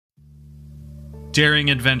daring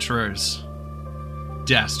adventurers,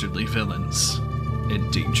 dastardly villains,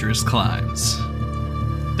 and dangerous climbs.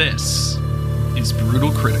 This is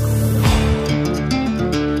Brutal Critical.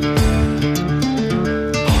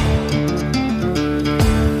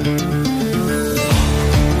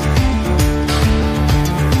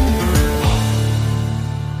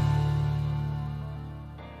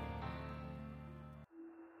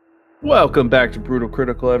 Welcome back to Brutal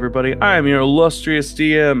Critical, everybody. I am your illustrious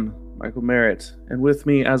DM, Michael Merritt, and with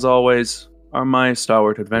me, as always, are my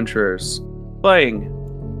stalwart adventurers. Playing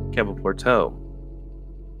Kevin Porteau,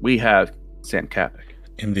 we have Sam Kapik.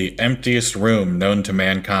 In the emptiest room known to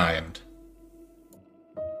mankind.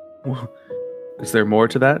 Is there more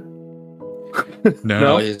to that?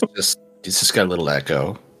 No. He's just got a little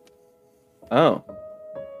echo. Oh.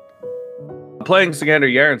 Playing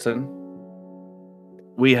Sagander Yarenson,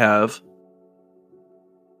 we have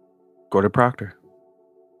Gordon Proctor.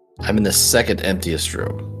 I'm in the second emptiest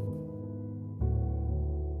room.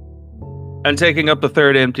 And taking up the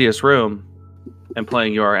third emptiest room and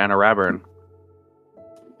playing your Anna Raburn,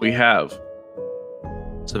 we have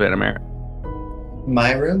Savannah Merritt.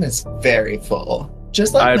 My room is very full.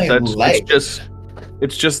 Just like my life.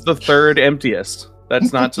 It's just the third emptiest.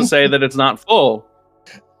 That's not to say that it's not full.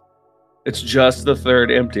 It's just the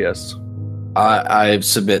third emptiest. I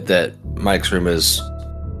submit that Mike's room is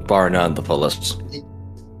bar none the fullest.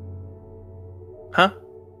 Huh?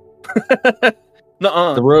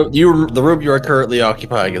 Nuh-uh. The room you are currently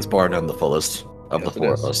occupying is bar none the fullest of the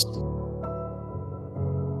four of us.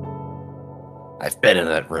 I've been in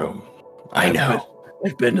that room. I know.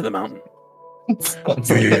 I've been to the mountain.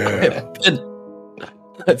 Yeah.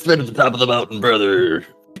 I've been to the top of the mountain, brother.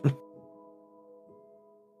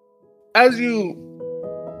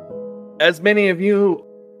 As many of you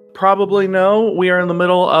probably know, we are in the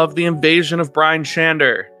middle of the invasion of Brine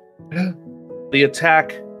Shander. The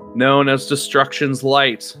attack known as Destruction's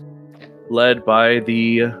Light, led by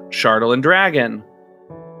the Chardalyn Dragon.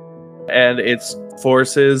 And its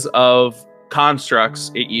forces of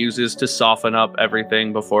constructs it uses to soften up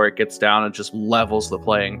everything before it gets down and just levels the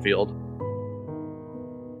playing field.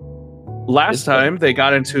 Last time they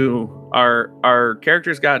got into our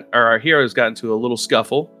heroes got into a little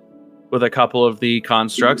scuffle with a couple of the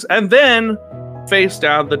constructs, and then faced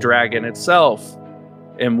down the dragon itself,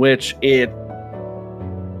 in which it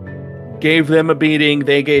gave them a beating,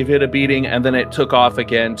 they gave it a beating, and then it took off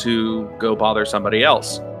again to go bother somebody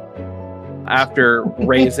else after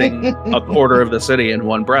raising a quarter of the city in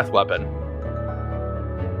one breath weapon.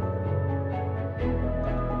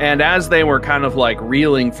 And as they were kind of like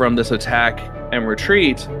reeling from this attack and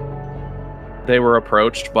retreat, they were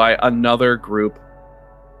approached by another group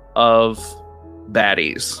of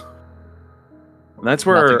baddies. And that's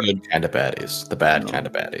where Not the good kind of baddies. The bad kind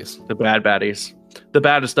of baddies. The bad baddies. The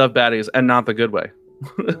baddest of baddies, and not the good way.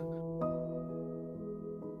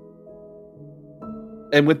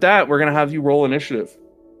 And with that, we're going to have you roll initiative.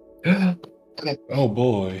 Oh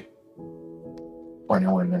boy.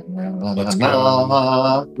 Let's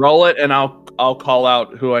go. Roll it, and I'll call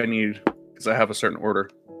out who I need, because I have a certain order.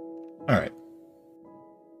 All right.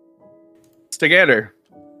 Stagander.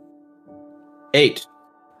 8.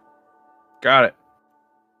 Got it.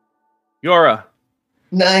 Yora.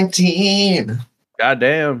 19.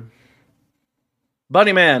 Goddamn.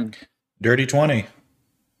 Bunnyman. Dirty 20.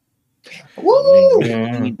 Woo!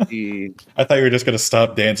 I thought you were just going to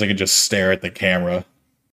stop dancing and just stare at the camera.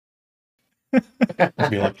 I'd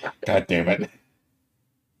be like, God damn it.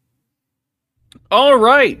 All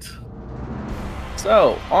right.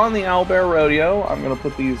 So, on the Owlbear Rodeo, I'm going to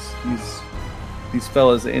put these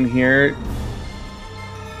fellas in here.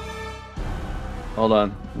 Hold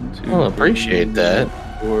on. 1, 2, I'll appreciate that.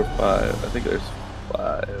 4, 5. I think there's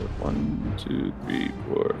 5. 1, 2, 3,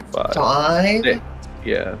 4, 5. 5? 6.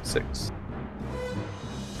 Yeah, 6.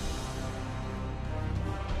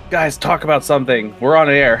 Guys, talk about something. We're on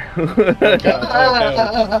air.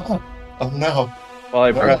 Oh no. Well,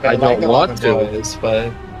 I don't want to.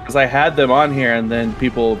 But because I had them on here, and then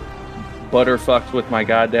people butterfucked with my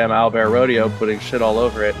goddamn Owlbear Rodeo, putting shit all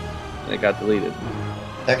over it, and it got deleted.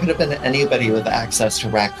 that could have been anybody with access to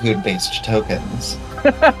raccoon-based tokens.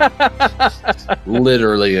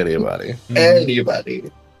 Literally anybody.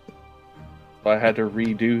 Anybody. I had to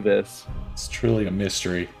redo this. It's truly a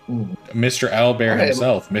mystery. Ooh. Mr. Owlbear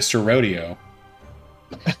himself, Mr. Rodeo.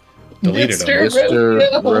 Deleted him.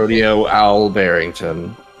 Mr. Rodeo Owl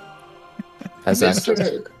Barrington. Has access.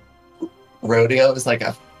 Mr. Rodeo is like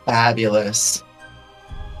a fabulous,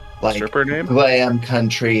 like, Stripper name? glam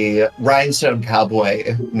country rhinestone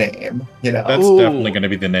cowboy name. You know, That's Ooh. definitely going to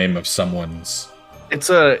be the name of someone's. It's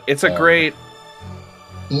a great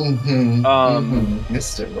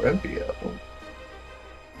Mr. Rodeo.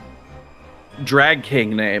 Drag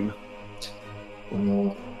king name.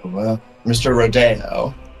 Well, Mr.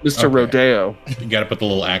 Rodeo. Mr. Okay. Rodeo. You gotta put the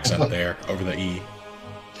little accent there over the E.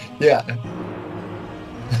 Yeah.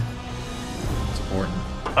 It's important.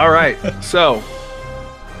 All right, so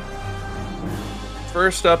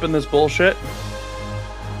first up in this bullshit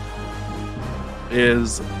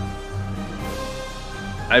is,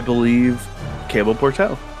 I believe, Cable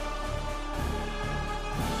Portel.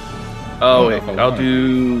 Oh wait, I'll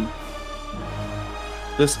do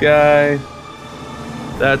this guy.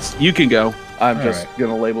 That's, you can go. I'm All just right.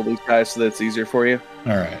 gonna label these guys so that it's easier for you.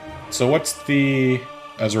 All right. So what's the,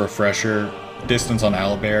 as a refresher, distance on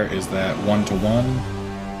Owlbear? Is that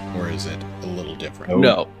 1-to-1, or is it a little different?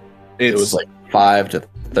 No, It was like 5 to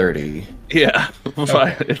 30. yeah,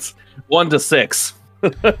 it's 1 to 6.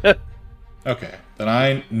 Okay. Then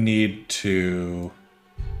I need to.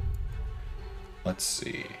 Let's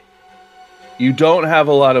see. You don't have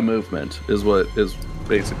a lot of movement, is what is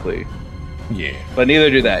basically, Yeah. but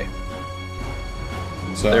neither do they.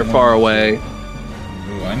 So They're I'm far going away. to-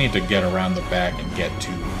 Ooh, I need to get around the back and get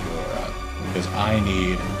to Yora because I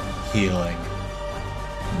need healing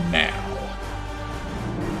now.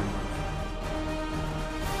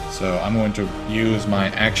 So I'm going to use my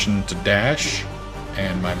action to dash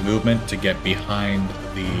and my movement to get behind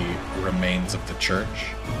the remains of the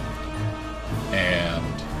church. And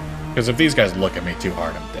because if these guys look at me too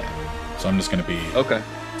hard, I'm dead. So I'm just going to be Okay.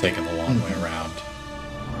 taking the long way around.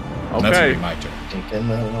 And that's going to Okay. be my turn. Taking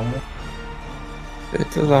the long way.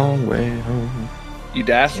 It's a long way home. You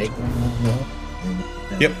dashed? Taking the long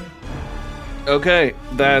way. Yep. Okay.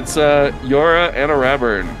 That's Yora and a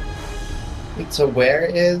Raburn. Wait, so where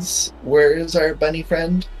is our bunny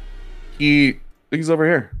friend? He's over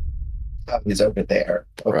here. Oh, he's over there.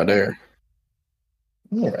 Right there.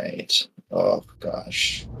 All right. Oh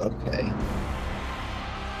gosh. Okay.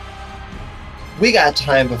 We got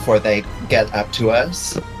time before they get up to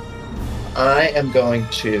us. I am going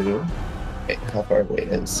to. Wait, how far away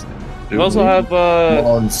is We also have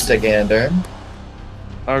Mullen Stigander?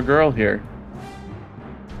 our girl here.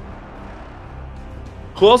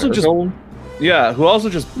 Who also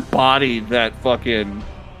just bodied that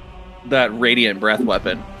radiant breath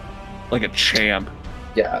weapon like a champ.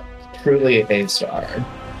 Yeah, truly a star.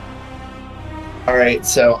 All right,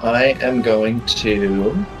 so I am going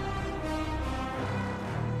to.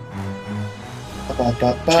 She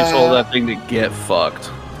told that thing to get fucked.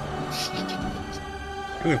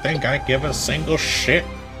 You think I give a single shit?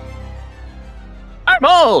 I'm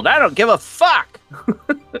old. I don't give a fuck.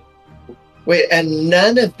 Wait, and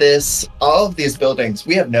none of this, all of these buildings,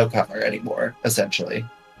 we have no cover anymore, essentially.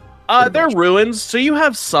 They're ruins, so you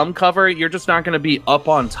have some cover. You're just not going to be up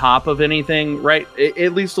on top of anything, right?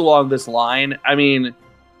 At least along this line. I mean,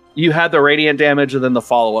 you had the radiant damage and then the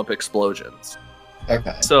follow-up explosions.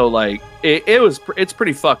 Okay. So, like, it's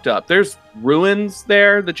pretty fucked up. There's ruins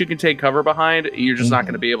there that you can take cover behind. You're just not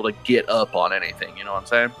going to be able to get up on anything. You know what I'm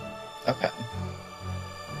saying? Okay.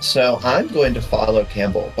 So I'm going to follow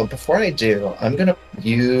Campbell, but before I do, I'm going to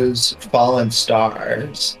use Fallen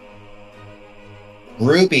Stars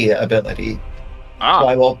Ruby ability. So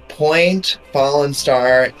I will point Fallen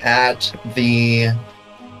Star at the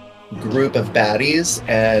group of baddies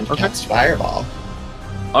and cast Fireball.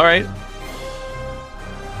 All right.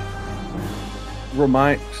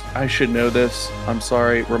 I should know this. I'm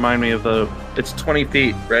sorry. Remind me of it's 20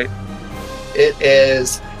 feet, right? It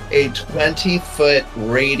is a 20-foot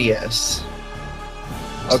radius.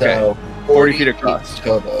 Okay. So 40 feet across.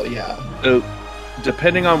 Total, yeah. So,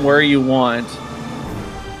 depending on where you want,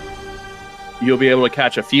 you'll be able to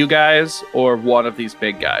catch a few guys or one of these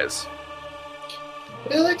big guys.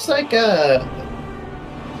 It looks like If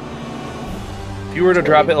you were to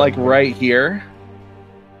drop it like right here,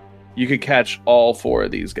 you could catch all 4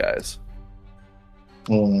 of these guys.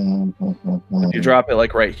 If you drop it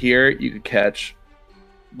like right here, you could catch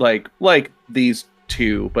like these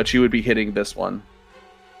 2, but you would be hitting this one.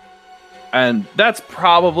 And that's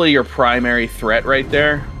probably your primary threat right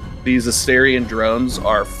there. These Asterian drones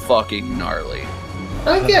are fucking gnarly.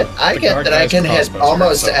 I get that I can hit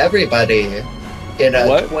almost everybody in a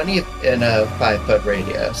What? 5-foot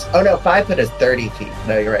radius. Oh no, 5 foot is 30 feet.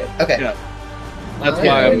 No, you're right. Okay. Yeah. That's All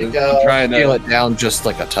why right, I'm way to go. trying Scale to. it down just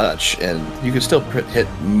like a touch, and you can still hit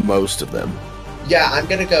most of them. Yeah, I'm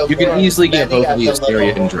gonna go. You can for easily get many both of of the the Asterian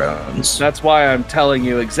little- drones. That's why I'm telling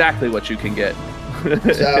you exactly what you can get.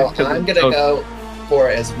 So I'm gonna go for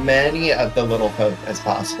as many of the little folk as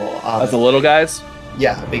possible. As the little guys.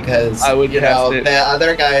 Yeah, because I would you cast know it- the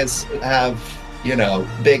other guys have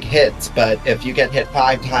big hits, but if you get hit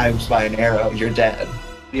 5 times by an arrow, you're dead.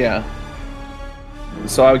 Yeah.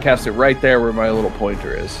 So I would cast it right there where my little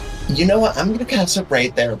pointer is. You know what? I'm going to cast it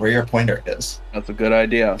right there where your pointer is. That's a good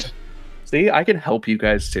idea. See, I can help you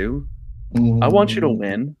guys too. I want you to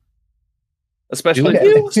win. Especially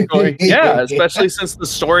especially since the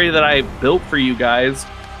story that I built for you guys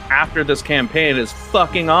after this campaign is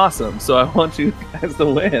fucking awesome. So I want you guys to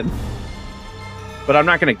win. But I'm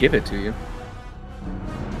not going to give it to you.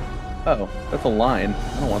 Oh, that's a line.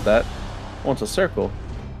 I don't want that. I want a circle.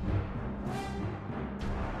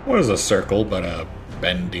 What is a circle but a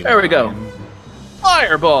bendy There we go. line?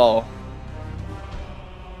 Fireball!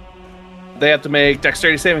 They have to make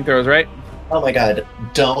dexterity saving throws, right? Oh my god,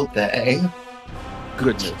 don't they?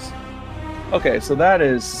 Goodness. Okay, so that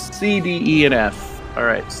is C, D, E, and F.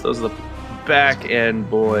 Alright, so those are the back end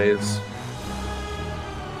boys.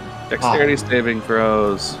 Dexterity saving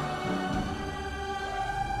throws.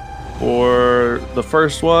 For the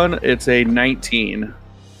first one, it's a 19.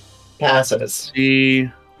 Passes. C.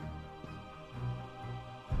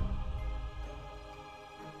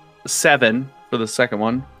 7 for the second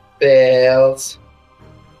one. Fails.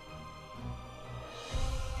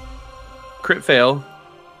 Crit fail,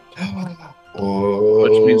 Oh.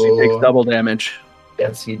 which means he takes double damage.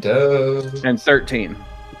 Yes, he does. And 13.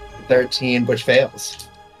 13, which fails.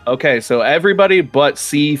 Okay, so everybody but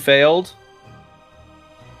C failed.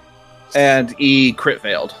 And E crit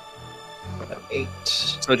failed. 8.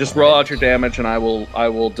 So just roll out your damage and I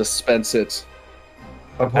will dispense it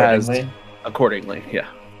Accordingly. accordingly. Yeah.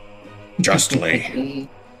 Justly.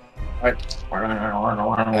 Alright.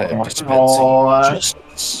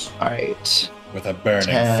 With a burning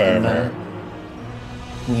 10,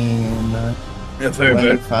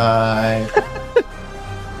 fervor. 25.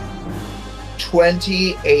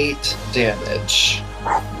 28 damage.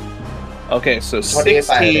 Okay, so 28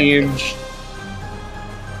 fire 16, damage.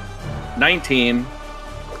 19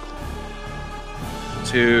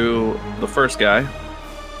 to the first guy.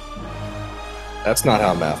 That's not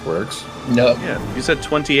how math works. Nope. Yeah, you said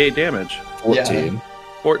 28 damage. 14.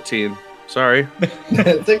 14. Sorry.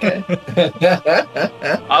 It's okay.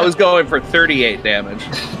 I was going for 38 damage.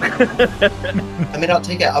 I mean, I'll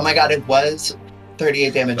take it. Oh my god, it was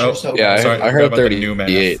 38 damage. Oh, You're so Yeah, Sorry, I I heard forgot about the new math.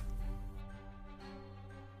 38.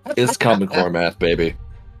 It's Common Core math, baby.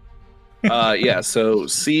 Yeah, so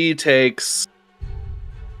C takes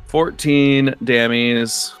 14 damage.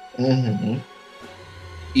 Mhm.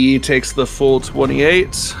 E takes the full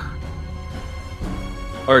 28.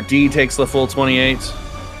 Or D takes the full 28.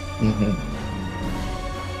 Mhm.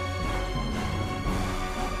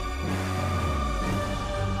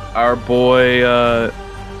 Our boy,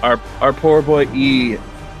 our poor boy E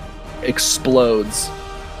explodes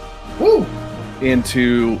Woo!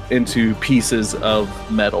 into pieces of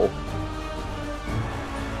metal.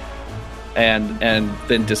 And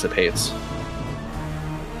then dissipates.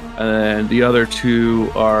 And the other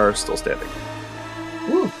two are still standing.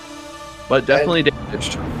 Woo! But definitely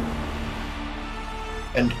damaged.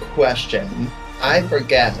 And question, I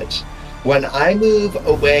forget, when I move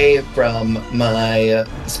away from my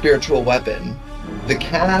spiritual weapon, the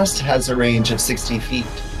cast has a range of 60 feet.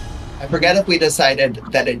 I forget if we decided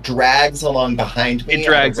that it drags along behind me. It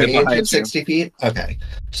drags at a it range behind of 60 feet. Okay,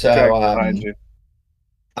 Drags so behind you.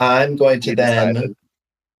 I'm going to You then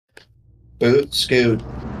decided. scoot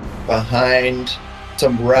behind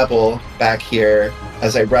some rebel back here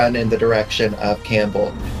as I run in the direction of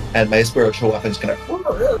Campbell, and my spiritual weapon's gonna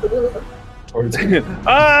towards him.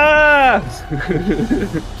 Ah!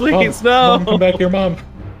 Please, Mom, no! come back here, Mom.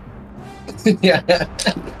 Yeah.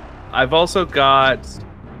 I've also got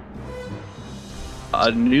a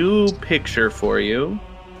new picture for you.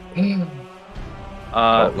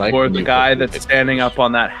 like For the the new guy picture. that's standing up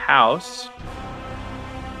on that house.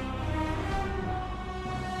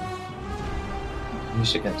 You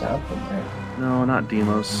should get down from there. No, not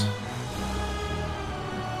Demos.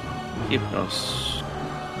 Hypnos.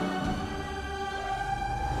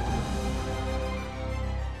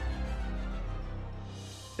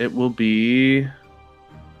 It will be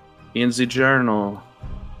in the journal.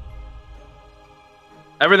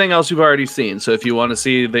 Everything else you've already seen. So if you want to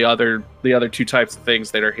see the other two types of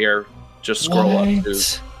things that are here, just scroll up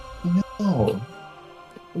to. No.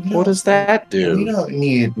 What does that We do? don't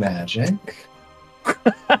need magic.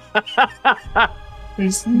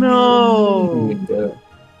 There's No. need.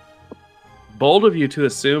 Bold of you to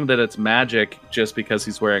assume that it's magic just because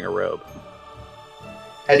he's wearing a robe.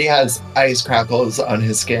 And he has ice crackles on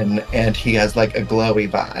his skin, and he has like a glowy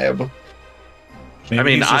vibe. Maybe I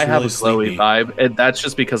mean, he's just I have really a glowy sleepy. vibe, and that's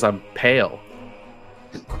just because I'm pale.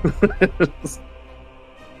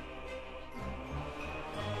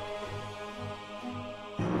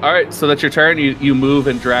 All right, so that's your turn. You move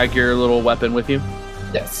and drag your little weapon with you.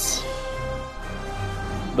 Yes.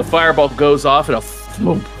 The fireball goes off in a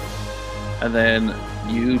thump, and then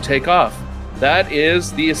you take off. That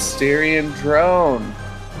is the Asterian drone.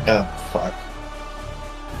 Oh, fuck.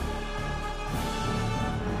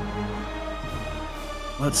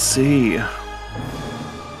 Let's see.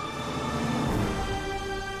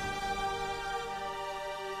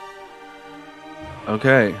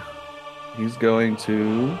 Okay. He's going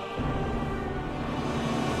to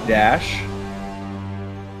dash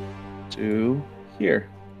to here.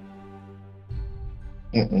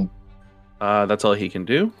 Mm-mm. That's all he can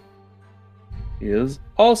do. He is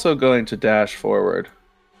also going to dash forward.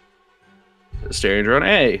 Steering drone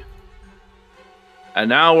A. And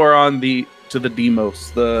now we're on to the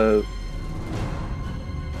Demos, the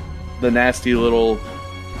nasty little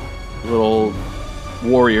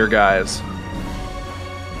warrior guys.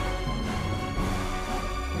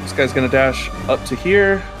 This guy's gonna dash up to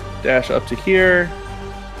here, dash up to here,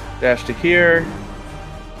 dash to here,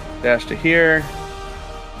 dash to here,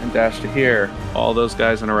 and dash to here. All those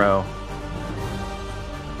guys in a row.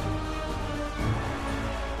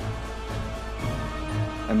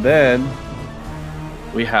 And then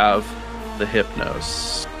we have the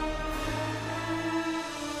Hypnos.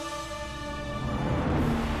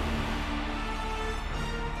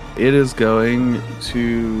 It is going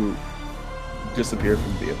to disappear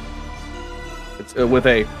from view. It's with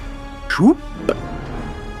a whoop.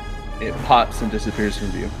 It pops and disappears from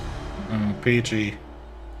view. PG.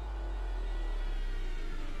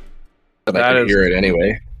 But That I can is- hear it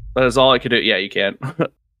anyway. That is all I could do. Yeah, you can.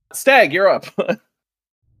 Stag, you're up.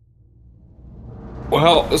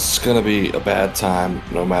 Well, this is gonna be a bad time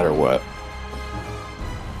no matter what.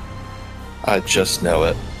 I just know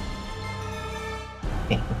it.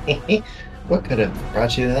 What could have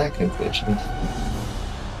brought you to that conclusion?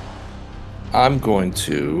 I'm going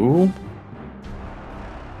to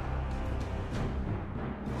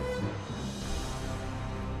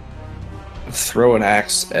throw an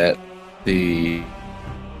axe at the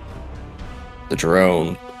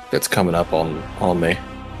drone that's coming up on me.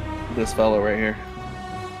 This fellow right here.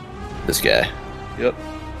 This guy. Yep.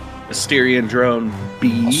 Asterian drone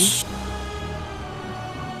B.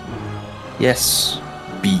 Yes.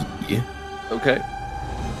 B. Okay.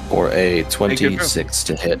 For a your 26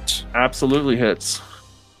 to hit. Absolutely hits.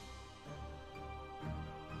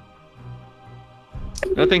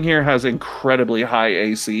 Nothing here has incredibly high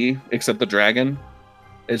AC except the dragon.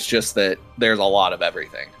 It's just that there's a lot of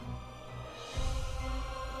everything.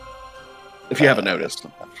 If you haven't noticed.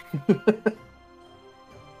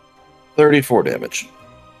 34 damage.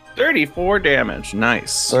 34 damage.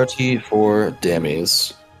 Nice. 34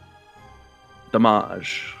 damage.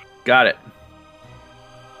 Damage. Got it.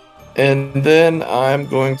 And then I'm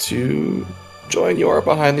going to join Yor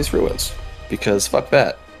behind these ruins. Because fuck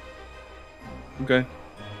that. Okay.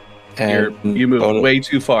 And You move bonus- way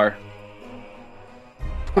too far.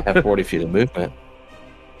 I have 40 feet of movement.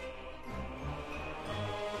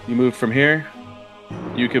 You move from here.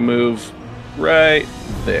 You can move right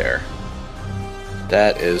there.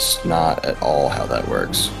 That is not at all how that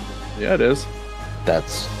works. Yeah, it is.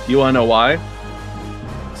 That's You want to know why?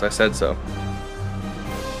 Because I said so.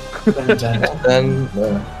 then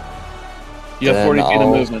You have Then 40 feet of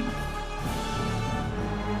I'll- movement.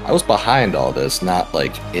 I was behind all this, not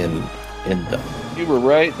like in the You were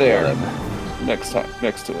right there. whatever.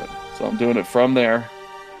 next to it. So I'm doing it from there.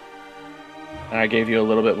 And I gave you a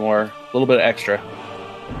little bit extra.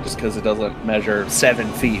 Just because it doesn't measure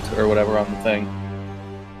 7 feet or whatever on the thing.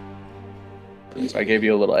 So I gave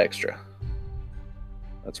you a little extra.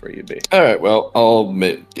 That's where you'd be. All right, well, I'll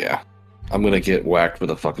admit, yeah, I'm gonna get whacked with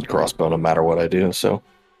a fucking crossbow no matter what I do. So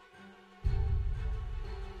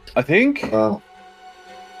I think Well,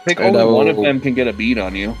 only And I one of will- them can get a beat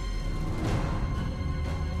on you.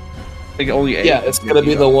 I think only 8. yeah, it's can gonna get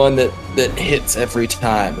be a the beat one that hits every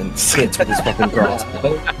time and hits with his fucking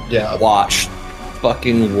crossbow. yeah. Watch,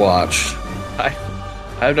 fucking watch. on. I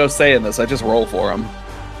have no say in this. I just roll for them.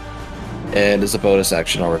 And as a bonus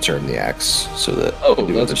action, I'll return the axe so that Oh, I can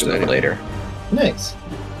do that's this a good idea. later. Nice.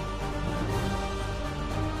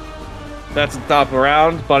 That's the top of the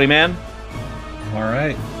round, buddy man. All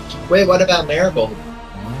right. Wait, what about Marigold?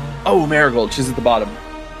 Oh, Marigold. She's at the bottom.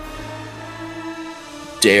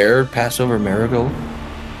 Dare pass over Marigold?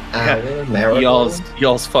 Our Marigold?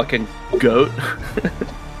 Y'all's fucking goat.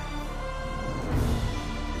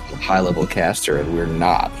 High level caster, and we're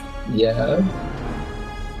not. Yeah.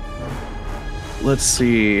 Let's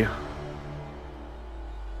see.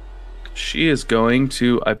 She is going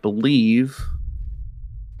to, I believe,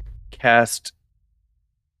 cast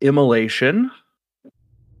immolation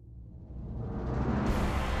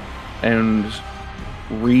and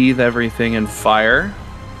wreathe everything in fire.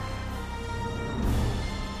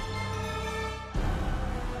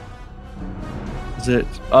 Is it?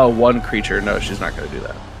 Oh, one creature. No, she's not going to do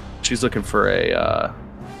that. She's looking for a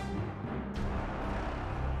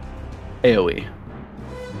AoE. You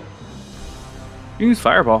can use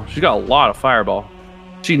Fireball. She's got a lot of Fireball.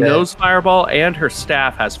 She knows Fireball, and her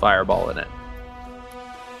staff has Fireball in it.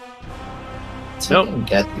 So nope.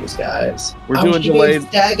 Get these guys. We're doing delayed.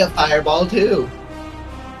 Stag a Fireball too.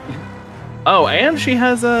 Oh, and she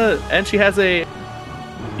has a.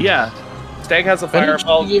 Yeah. Stag has a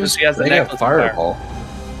Fireball. She has a necklace Fireball.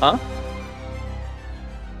 Huh?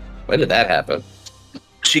 When did that happen?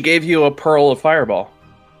 She gave you a pearl of Fireball.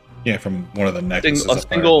 Yeah, from one of the necklaces. A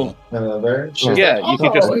single. Yeah, you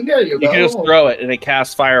can just throw it, and it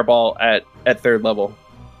casts Fireball at third level.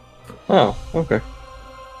 Oh, okay.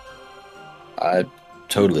 I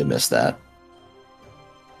totally missed that.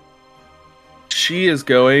 She is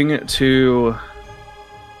going to.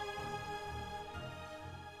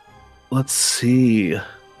 Let's see.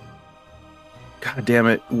 God damn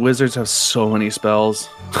it. Wizards have so many spells.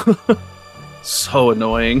 So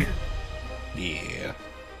annoying. Yeah.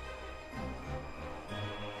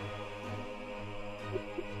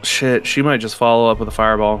 Shit, she might just follow up with a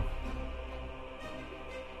Fireball.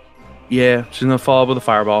 Yeah, she's gonna follow up with a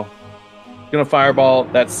Fireball. She's gonna Fireball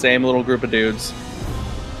that same little group of dudes.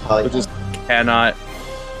 Who just cannot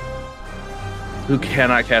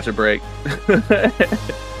catch a break.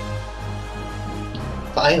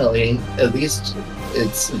 Finally, at least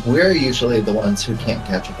we're usually the ones who can't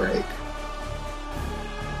catch a break.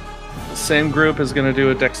 The same group is going to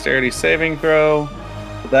do a dexterity saving throw.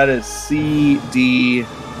 That is C, D,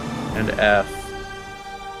 and F.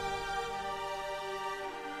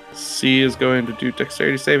 C is going to do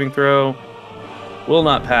dexterity saving throw. Will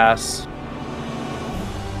not pass.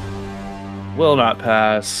 Will not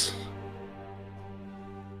pass.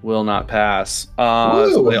 Will not pass.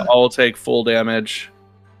 So they all take full damage.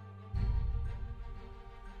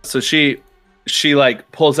 So she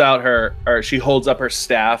like pulls out she holds up her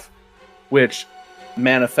staff, which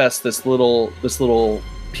manifests this little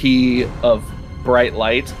pea of bright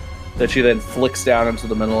light that she then flicks down into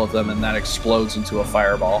the middle of them, and that explodes into a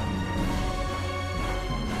fireball.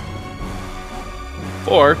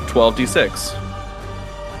 For 12d6.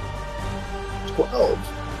 12.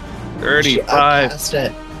 35.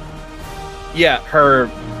 It. Yeah,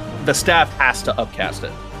 the staff has to upcast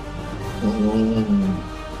it.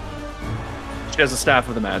 She has a staff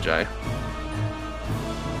of the Magi.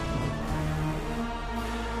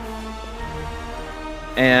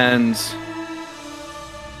 And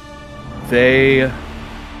they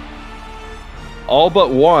all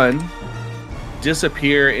but one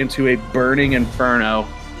disappear into a burning inferno,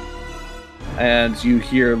 and you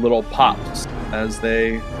hear little pops as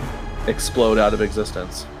they explode out of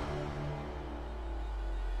existence.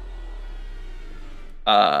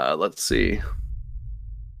 Let's see.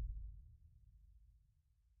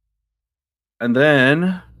 And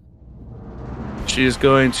then she's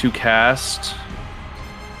going to cast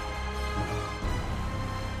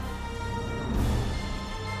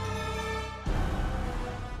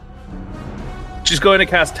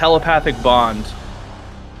Telepathic Bond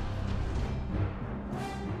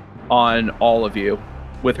on all of you,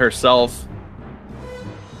 with herself,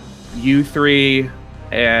 you three,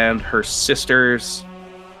 and her sisters,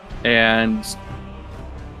 and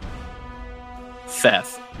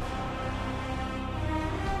Theth.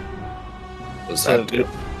 What's that do?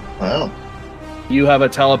 Wow. You have a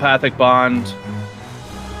telepathic bond.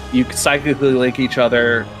 You can psychically link each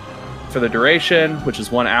other for the duration, which is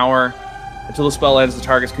 1 hour. Until the spell ends, the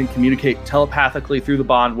targets can communicate telepathically through the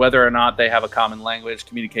bond, whether or not they have a common language.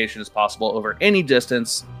 Communication is possible over any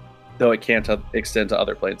distance, though it can't extend to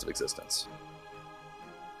other planes of existence.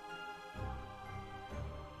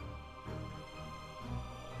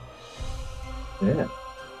 Yeah.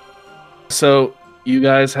 So you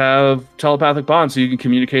guys have telepathic bonds, so you can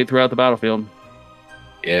communicate throughout the battlefield.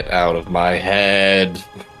 Get out of my head.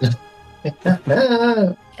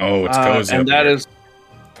 Oh, it's cozy. And that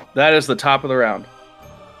is the top of the round.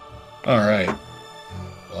 All right.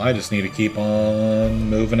 Well, I just need to keep on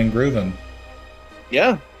moving and grooving.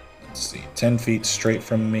 Yeah. Let's see. 10 feet straight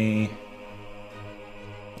from me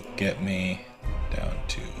will get me down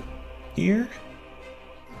to here.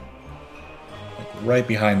 Like right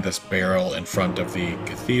behind this barrel in front of the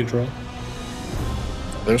cathedral.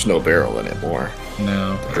 There's no barrel anymore.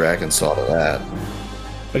 No. The dragon saw to that.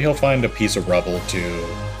 But he'll find a piece of rubble to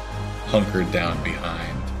hunker down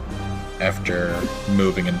behind. after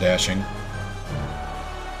moving and dashing.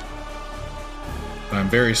 I'm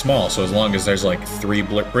very small, so as long as there's like 3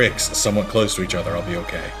 bricks somewhat close to each other, I'll be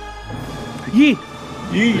okay. Yeet.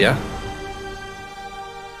 Yeah.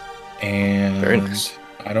 And Very nice.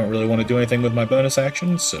 I don't really want to do anything with my bonus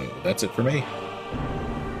action, so that's it for me.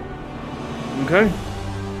 Okay.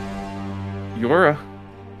 Yora.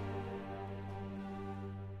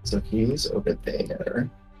 So he's over there.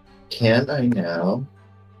 Can I now?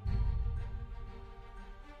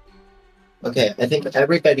 Okay, I think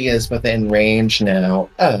everybody is within range now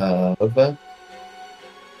of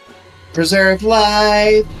preserve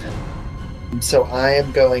life. So I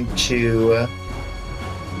am going to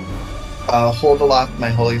hold aloft my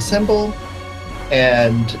holy symbol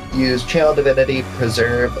and use Channel Divinity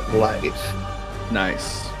Preserve Life.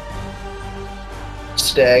 Nice.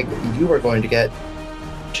 Stag, you are going to get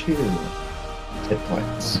 2 hit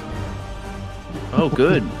points. Oh,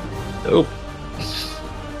 good. Oh.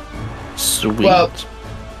 Sweet. Well,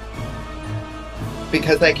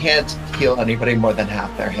 because I can't heal anybody more than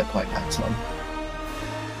half their hit point maximum.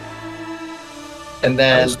 And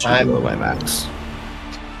That then was too I'm low my max.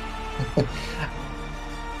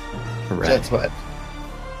 Correct. that's what.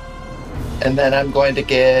 And then I'm going to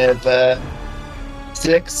give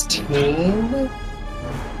 16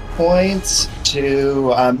 points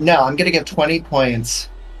to no, I'm going to give 20 points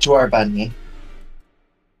to our bunny.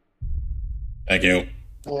 Thank you.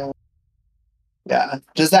 Yeah.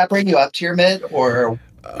 Does that bring you up to your mid, or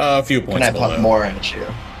A few points can I below. pump more at you?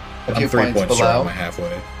 A few I'm 3 points points short below. of my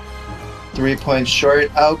halfway. 3 points short.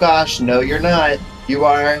 Oh gosh, no, you're not. You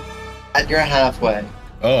are at your halfway.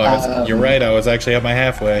 Oh, you're right. I was actually at my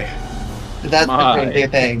halfway. That's My the crazy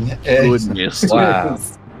thing. Goodness. Wow.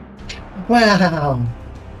 Wow.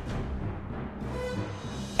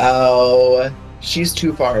 Oh, she's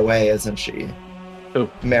too far away, isn't she? Who?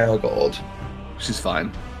 Marigold. She's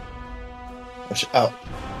fine. Oh.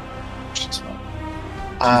 She's fine.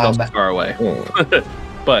 She's also far away.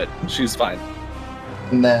 But she's fine.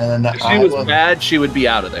 And then If she was bad, she would be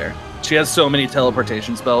out of there. She has so many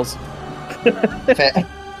teleportation spells.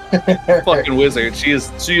 Fucking wizard. She is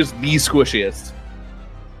the squishiest.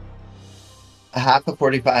 Half of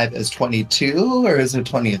 45 is 22, or is it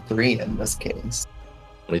 23 in this case?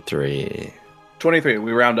 23. 23.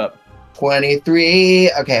 We round up.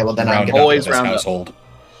 23. Okay, well then I'm Round it gonna up always in this round up. household.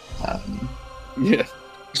 Yeah.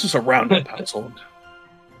 This is a round up household.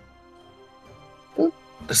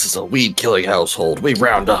 This is a weed killing household. We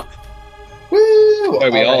round up. Woo! Why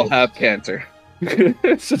we all right. have cancer.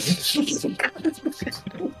 Simple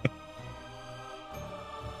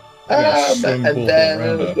And then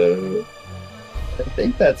roundup. I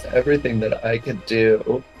think that's everything that I could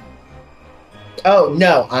do. Oh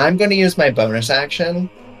no, I'm going to use my bonus action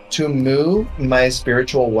to move my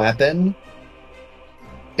spiritual weapon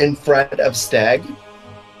in front of Steg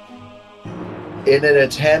in an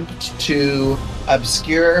attempt to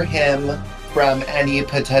obscure him from any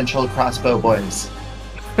potential crossbow boys.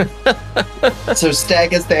 So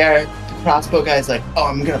Steg is there, the crossbow guy's like, oh,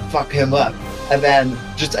 I'm gonna fuck him up. And then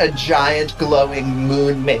just a giant glowing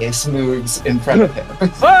moon mace moves in front of him.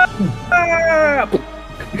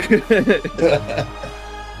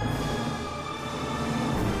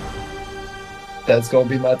 That's gonna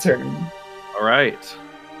be my turn. All right.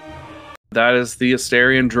 That is the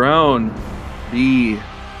Asterian drone. B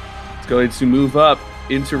is going to move up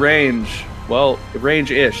into range. Well,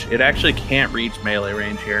 range-ish. It actually can't reach melee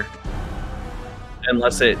range here.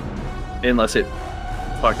 Unless it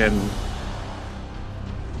fucking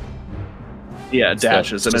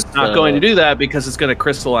dashes. And it's not going to do that because it's going to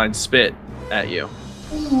crystalline spit at you.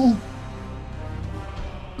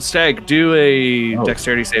 Stag, do a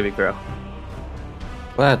dexterity saving throw.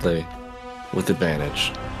 Gladly. With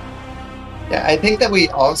advantage. Yeah, I think that we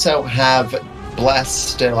also have Bless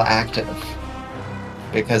still active.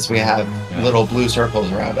 Because we have little blue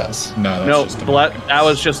circles around us. No, that's No, just a that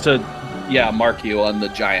was just to mark you on the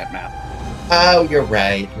giant map. Oh, you're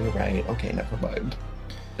right. You're right. Okay, never mind.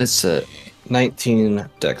 It's a 19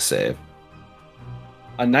 dex save.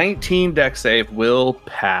 A 19 dex save will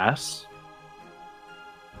pass.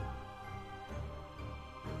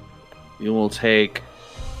 You will take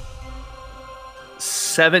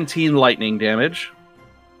 17 lightning damage.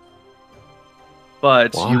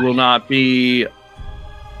 But Why? you will not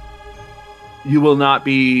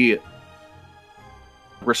be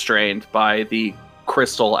restrained by the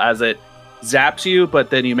crystal as it zaps you,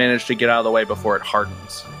 but then you manage to get out of the way before it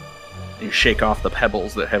hardens. You shake off the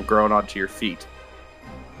pebbles that have grown onto your feet.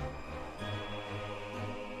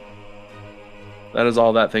 That is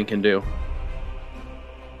all that thing can do.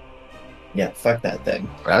 Yeah, fuck that thing.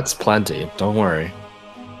 That's plenty. Don't worry.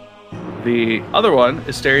 The other one,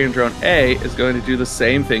 Asterion Drone A, is going to do the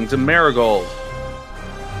same thing to Marigold.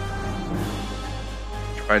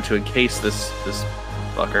 Trying to encase this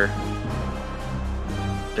fucker.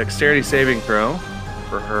 Dexterity saving throw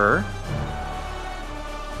for her.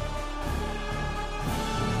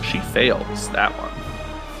 She fails that one.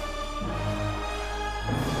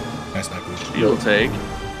 That's not good. She'll take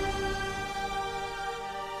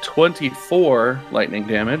 24 lightning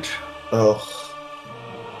damage. Oh.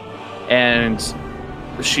 And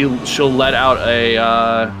she'll let out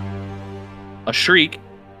a shriek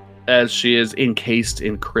as she is encased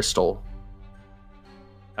in crystal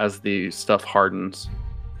as the stuff hardens.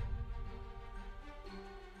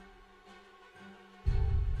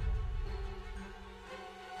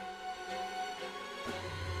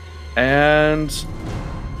 And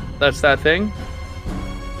that's that thing.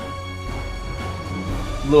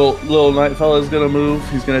 Little night fella's gonna move.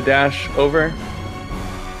 He's gonna dash over.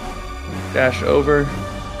 Dash over.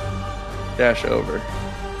 Dash over.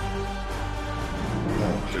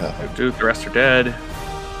 Oh, God. Dude, the rest are dead.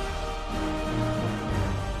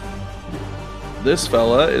 This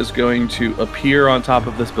fella is going to appear on top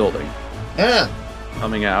of this building, Ah!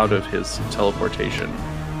 coming out of his teleportation.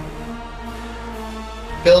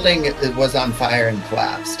 Building was on fire and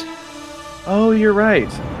collapsed. Oh, you're right.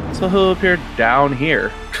 So he'll appear down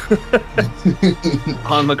here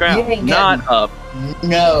on the ground, Yeah. not up.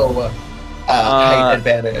 No height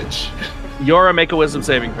advantage. Yora, make a wisdom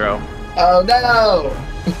saving throw. Oh no!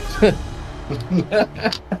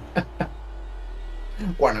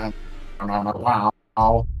 Wow.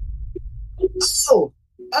 Oh!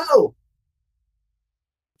 Oh!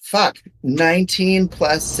 Fuck. 19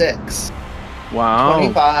 plus 6. Wow.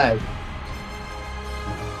 25.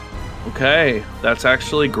 Okay, that's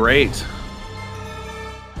actually great.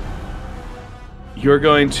 You're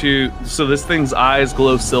going to... So this thing's eyes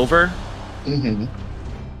glow silver, Mm-hmm.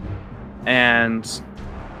 and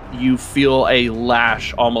you feel a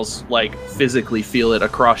lash, almost like physically feel it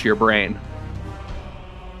across your brain.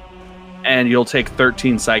 And you'll take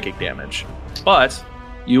 13 psychic damage. But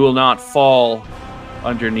you will not fall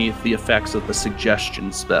underneath the effects of the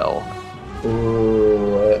suggestion spell.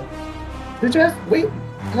 Ooh. Wait,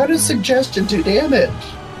 how does suggestion do damage?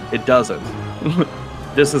 It doesn't.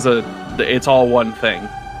 It's all one thing.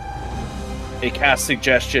 It casts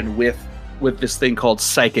suggestion with this thing called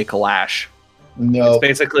Psychic Lash. No. It's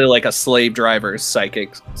basically like a slave driver's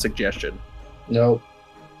psychic suggestion. Nope.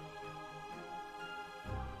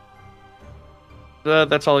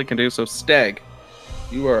 That's all it can do. So Stag,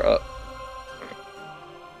 you are up.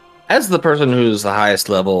 As the person who's the highest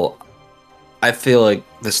level, I feel like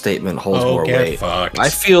the statement holds more get weight. fucked. I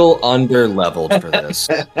feel under-leveled for this.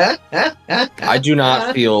 I do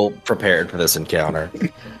not feel prepared for this encounter.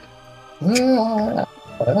 That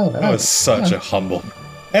was such a humble.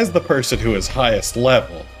 As the person who is highest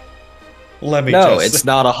level, let me No, just... it's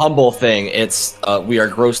not a humble thing. It's we are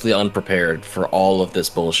grossly unprepared for all of this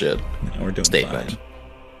bullshit. We're doing statement. fine.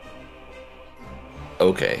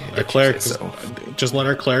 Okay. Our if you cleric, say so. just let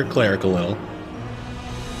our cleric a little.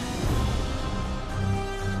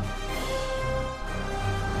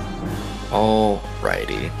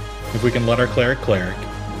 Alrighty. If we can let our cleric,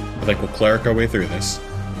 I think we'll cleric our way through this.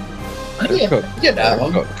 Yeah, you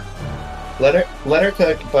know. Let her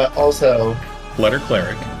cook, but also Let her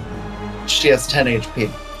cleric. she has 10 HP.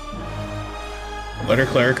 Let her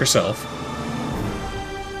cleric herself.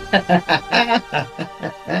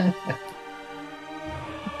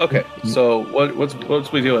 Okay, so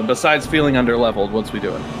what's we doing besides feeling underleveled? What's we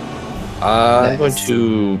doing? I'm going Nice.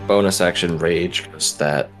 to bonus action rage because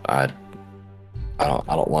that I don't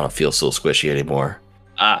want to feel so squishy anymore.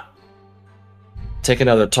 Ah, Take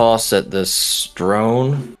another toss at this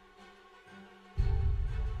drone.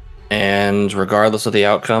 And regardless of the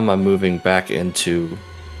outcome, I'm moving back into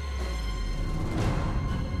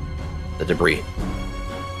the debris.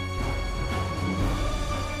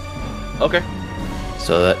 okay.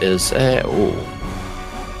 So that is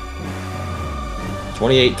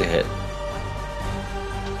 28 to hit.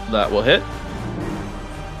 That will hit.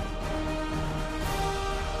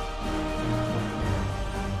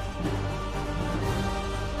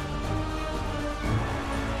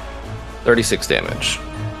 $36 damage.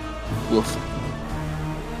 Woof.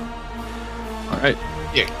 All right.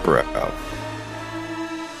 Bro.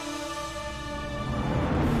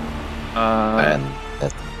 And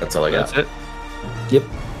that's all I got. That's it. Yep.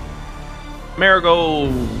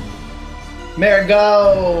 Marigold.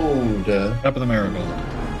 Marigold! Top of the marigold.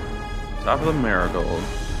 Top of the marigold.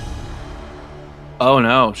 Oh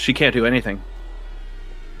no, she can't do anything.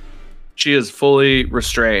 She is fully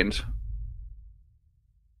restrained.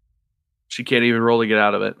 She can't even roll to get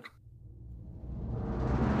out of it.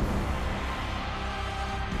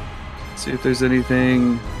 See if there's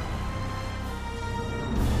anything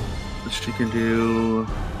that she can do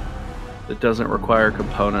that doesn't require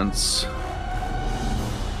components.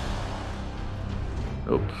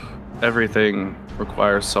 Nope. Everything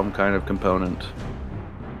requires some kind of component.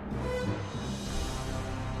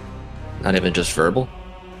 Not even just verbal?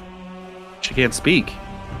 She can't speak.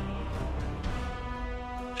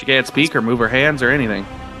 She can't speak or move her hands or anything.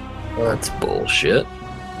 Well, that's bullshit.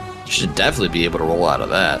 You should definitely be able to roll out of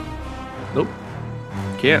that. Nope.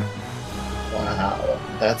 Can't. Wow,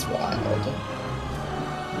 that's wild.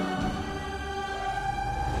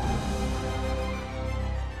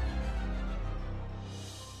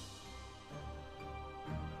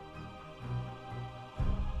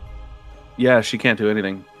 Yeah, she can't do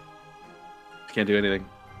anything. She can't do anything.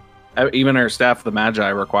 Even her staff of the Magi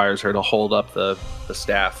requires her to hold up the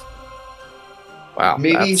staff. Wow.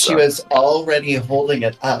 Maybe that's, she was already holding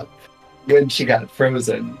it up when she got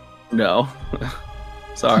frozen. No.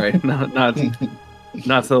 Sorry. Not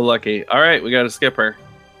so lucky. All right, we got to skip her.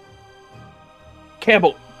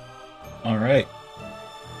 Campbell. All right.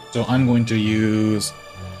 So I'm going to use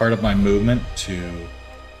part of my movement to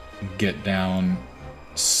get down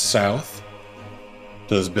south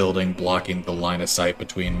to this building, blocking the line of sight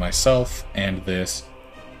between myself and this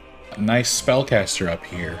nice spellcaster up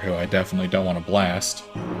here, who I definitely don't want to blast.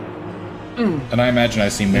 And I imagine I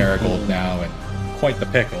see Marigold now in quite the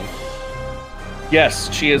pickle.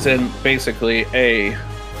 Yes, she is in basically a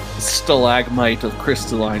stalagmite of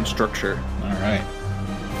crystalline structure. All right.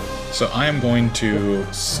 So I am going to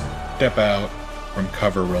step out from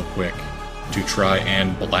cover real quick to try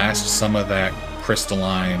and blast some of that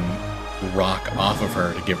crystalline rock off of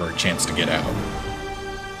her to give her a chance to get out.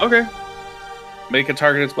 Okay. Make a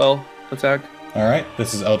targeted spell attack. All right.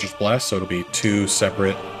 This is Eldritch Blast, so it'll be 2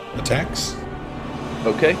 separate attacks.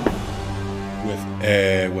 Okay. With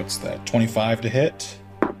a, what's that, 25 to hit?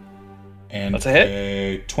 And That's a hit.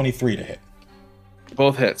 A 23 to hit.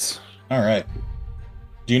 Both hits. All right.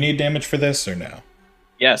 Do you need damage for this or no?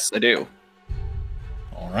 Yes, I do.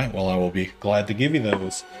 All right, well, I will be glad to give you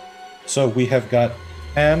those. So we have got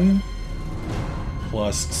 10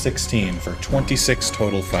 plus 16 for 26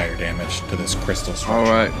 total fire damage to this crystal structure. All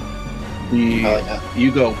right. yeah.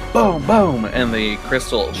 You go boom, boom, and the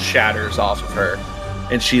crystal shatters off of her.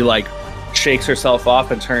 And she, like, shakes herself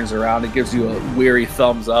off and turns around and gives you a weary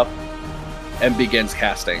thumbs up and begins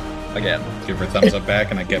casting again. Give her a thumbs up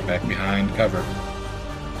back, and I get back behind cover.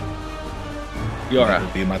 That Yora.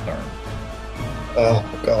 would be my turn. Oh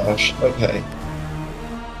gosh. Okay.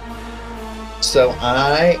 So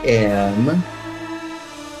I am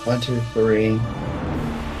 1, 2, 3.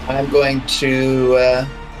 I'm going to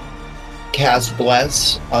cast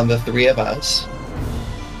Bless on the 3 of us.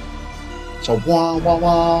 So wah wah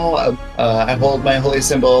wah. I hold my holy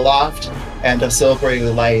symbol aloft, and a silvery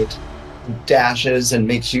light dashes and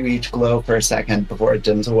makes you each glow for a second before it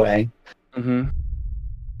dims away. Mm-hmm.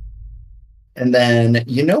 And then,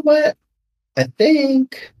 you know what? I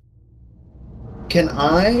think... Can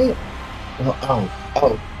I...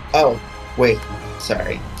 Oh, wait.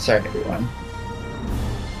 Sorry, everyone.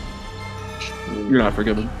 You're not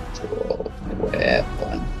forgiven.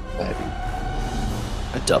 Weapon.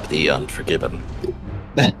 Adopt the Unforgiven.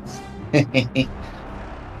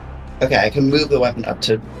 Okay, I can move the weapon up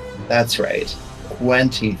to... That's right.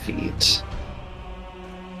 20 feet.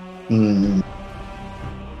 You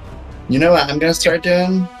know what I'm gonna start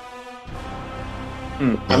doing?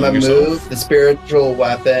 I'm gonna move the spiritual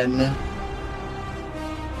weapon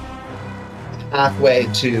halfway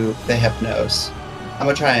to the Hypnos. I'm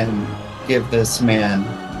gonna try and give this man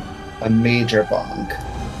a major bonk.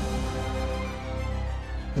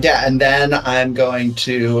 Yeah, and then I'm going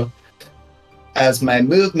to, as my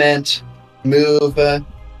movement, run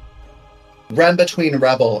between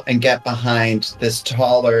rubble and get behind this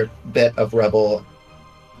taller bit of rubble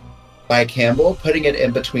by Campbell, putting it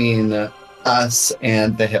in between us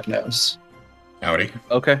and the Hypnos. Howdy.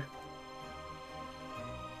 Okay.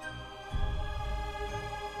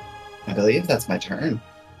 I believe that's my turn.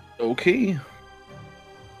 Okay.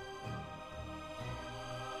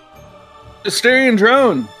 Asterian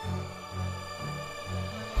drone,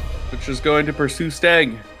 which is going to pursue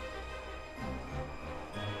Stag.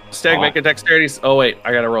 Stag, make a dexterity. Oh wait,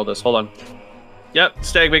 I gotta roll this. Hold on. Yep,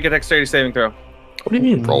 Stag, make a dexterity saving throw. What do you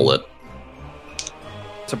mean roll it?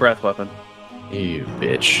 It's a breath weapon. You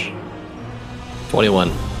bitch. 21.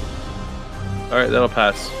 All right, that'll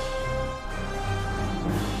pass.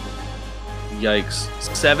 Yikes.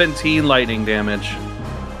 17 lightning damage.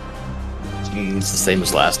 It's the same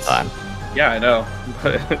as last time. Yeah, I know.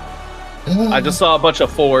 I just saw a bunch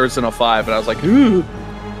of 4s and a 5, and I was like, ooh.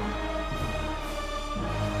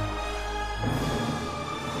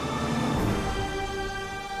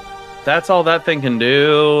 That's all that thing can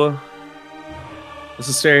do. The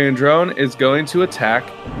Asterian drone is going to attack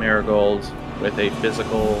Marigold with a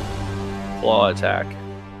physical claw attack.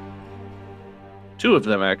 2 of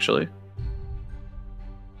them, actually.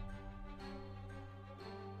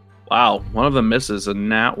 Wow, one of them misses a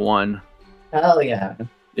nat 1. Hell yeah.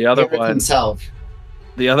 The other Gareth one, himself.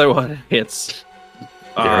 the other one hits.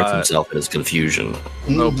 Gareth himself in his confusion.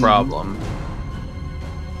 No Mhm. problem.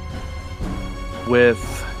 With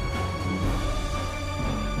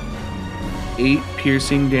 8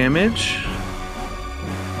 piercing damage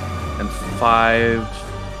and 5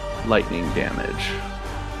 lightning damage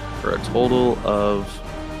for a total of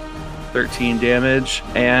 13 damage,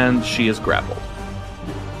 and she is grappled.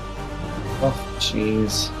 Oh,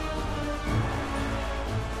 jeez.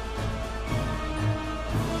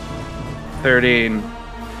 13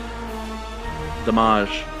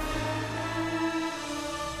 damage.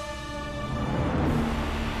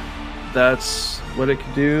 That's what it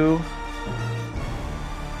can do.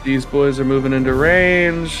 These boys are moving into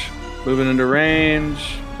range.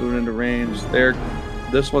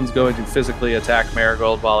 This one's going to physically attack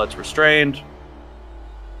Marigold while it's restrained.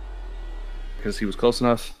 Because he was close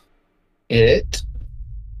enough. It,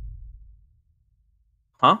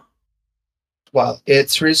 Huh? while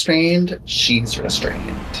it's restrained, she's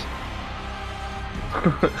restrained.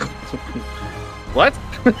 What?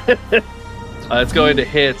 It's going to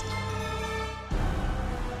hit.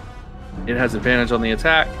 It has advantage on the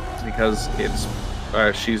attack because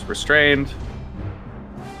she's restrained.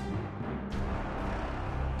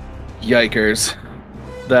 Yikers.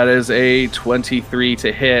 That is a 23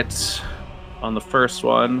 to hit on the first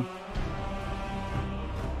one.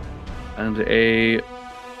 And a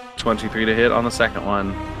 23 to hit on the second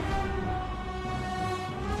one.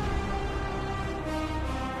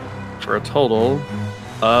 For a total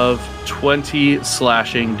of 20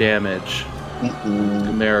 slashing damage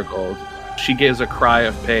to Marigold. She gives a cry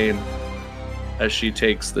of pain as she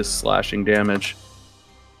takes this slashing damage.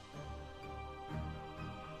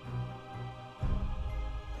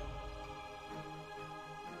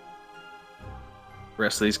 The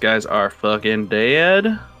rest of these guys are fucking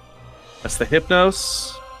dead. That's the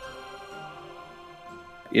Hypnos.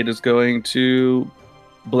 It is going to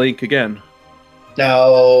blink again.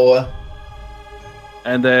 No.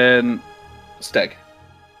 And then Steg.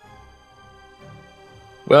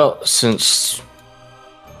 Well, since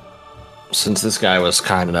this guy was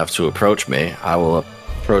kind enough to approach me, I will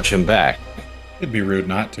approach him back. It'd be rude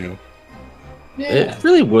not to. Yeah. It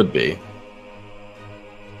really would be.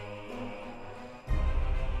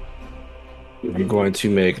 I'm going to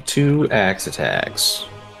make 2 axe attacks.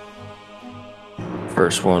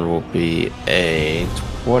 First one will be a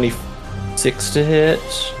 26 to hit.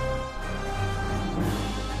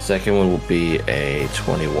 Second one will be a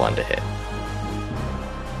 21 to hit.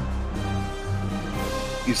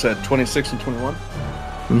 You said 26 and 21?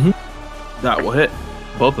 Mm-hmm. That will hit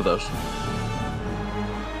both of those.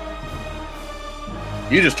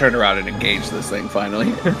 You just turned around and engaged this thing finally.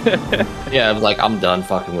 Yeah, I was like, I'm done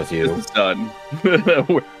fucking with you. It's done.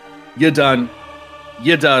 You're done.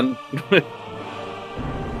 You're done.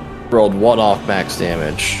 Rolled 1 off max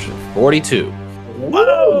damage. 42.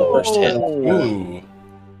 Whoa! First hit. Ooh.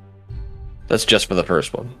 That's just for the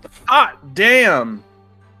first one. Ah, damn.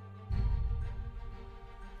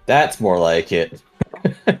 That's more like it.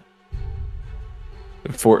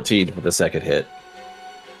 14 for the second hit.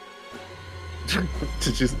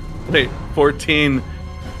 Did you wait? 14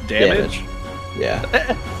 damage? Yeah.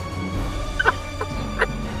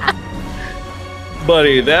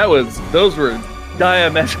 Buddy, those were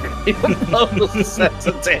diametrically opposite sets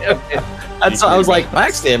of damage. That's I was like,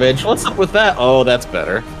 max damage? What's up with that? Oh, that's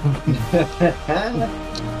better.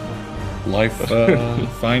 Life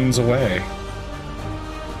finds a way.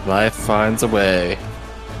 Life finds a way.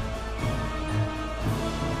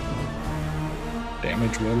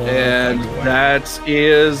 Damage will And find a way. that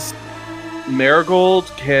is Marigold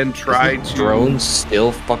can try Is the to drone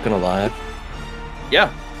still fucking alive? Yeah.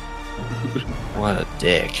 What a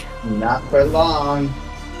dick. Not for long.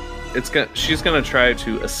 She's gonna try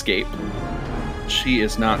to escape. She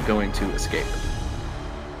is not going to escape.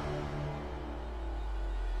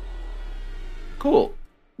 Cool.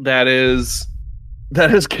 That is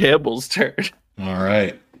Campbell's turn. All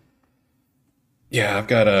right. Yeah, I've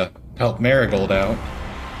got to help Marigold out.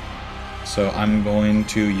 So I'm going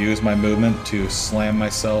to use my movement to slam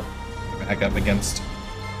myself back up against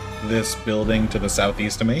this building to the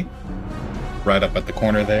southeast of me, right up at the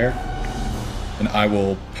corner there. And I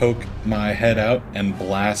will poke my head out and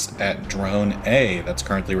blast at Drone A that's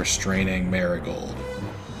currently restraining Marigold.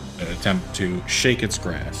 An attempt to shake its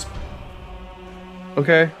grasp.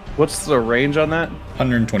 Okay. What's the range on that?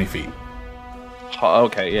 120 feet. Oh,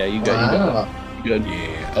 okay, yeah, you got you good.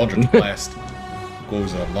 Yeah, Eldritch Blast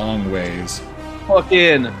goes a long ways.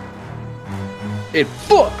 Fucking. It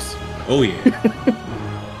fucks. Oh yeah.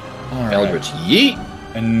 All right. Eldritch yeet.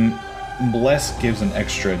 And Bless gives an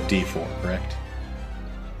extra D4, correct?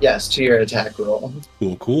 Yes, to your attack roll.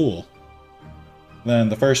 Cool, cool. Then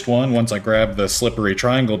the first one, once I grab the slippery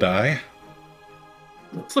triangle die,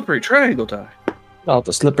 Slippery triangle die. Oh,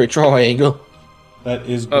 the slippery triangle. that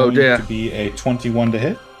is Oh, going dear. to be a 21 to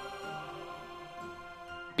hit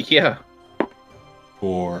Yeah.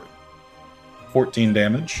 for 14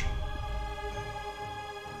 damage.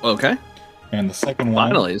 Okay. And the second one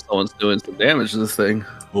Finally, someone's doing some damage to this thing.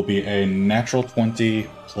 will be a natural 20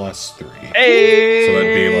 plus 3. Hey! So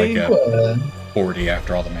that'd be like a Uh, 40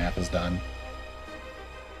 after all the math is done.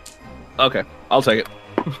 Okay, I'll take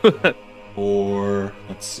it. Or,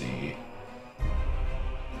 let's see,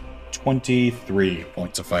 23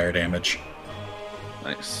 points of fire damage.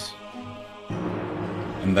 Nice.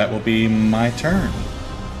 And that will be my turn.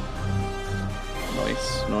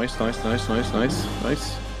 Nice, nice, nice, nice, nice, nice,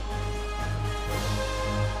 nice.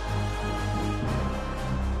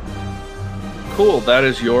 Cool, that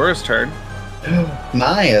is yours turn.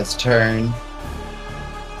 Maya's turn.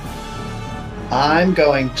 I'm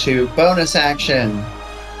going to bonus action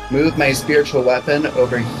move my spiritual weapon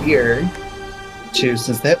over here to,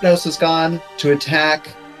 since the hypnos is gone, to attack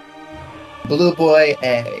Blue Boy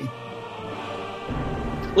A.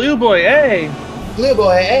 Blue boy, hey! Blue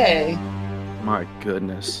Boy A! My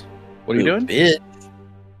goodness. What are you doing? Bitch.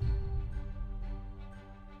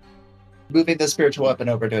 Moving the spiritual weapon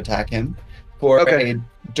over to attack him for Okay. a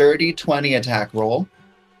dirty 20 attack roll.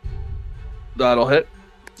 That'll hit.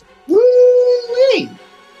 Woo-wee!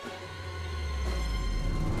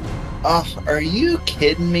 Oh, are you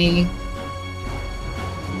kidding me?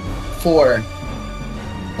 4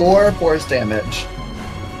 force damage.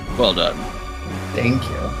 Well done. Thank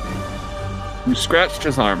you. You scratched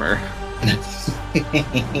his armor.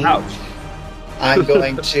 Ouch. I'm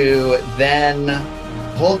going to then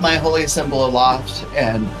hold my holy symbol aloft,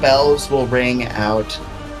 and bells will ring out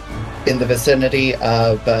in the vicinity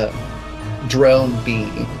of Drone B.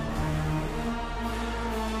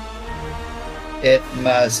 It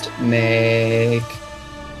must make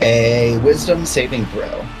a wisdom saving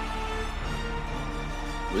throw,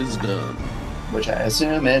 Wisdom. which I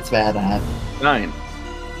assume it's bad at. 9.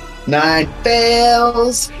 9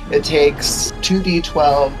 fails. It takes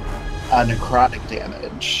 2d12 necrotic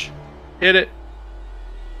damage. Hit it.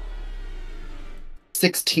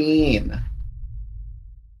 16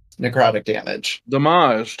 necrotic damage.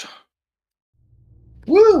 Damaged.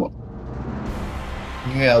 Woo!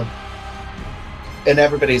 Yeah. In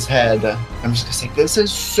everybody's head, I'm just gonna say, this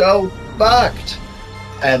is so fucked!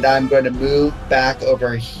 And I'm going to move back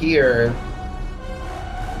over here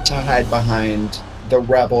to hide behind the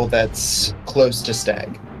rebel that's close to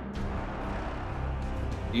Stag.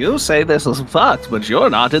 You say this is fucked, but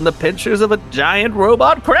you're not in the pictures of a giant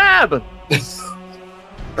robot crab!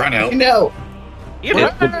 Run out. No! You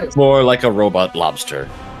It's more like a robot lobster.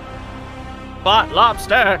 bot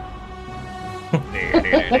lobster!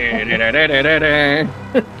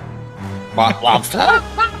 Bot lobster?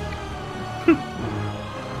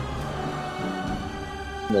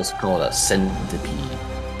 Let's call it a centipede,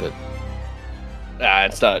 but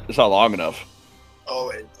It's not long enough. Oh,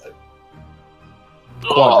 wait.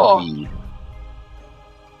 quadrupede.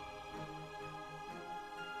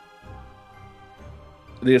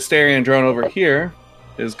 The Asterian drone over here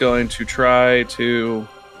is going to try to.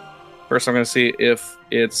 First, I'm going to see if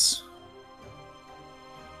its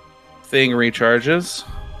thing recharges.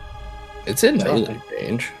 It's in melee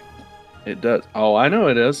range. It does. Oh, I know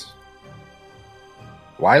it is.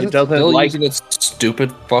 Why is It it doesn't still like- using its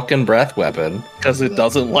stupid fucking breath weapon? Because it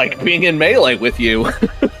doesn't like being in melee with you.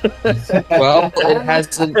 Well, it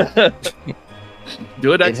hasn't.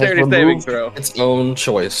 Do a It has dexterity saving removed throw. its own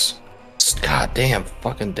choice. God damn,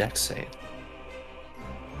 fucking dex save.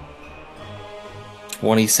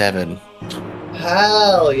 27.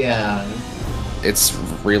 Hell yeah. It's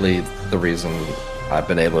really the reason I've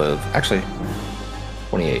been able to. Actually,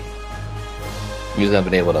 28. The reason I've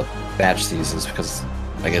been able to batch these is because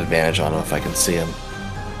I get advantage on them if I can see them.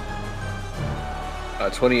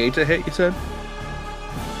 28 to hit, you said?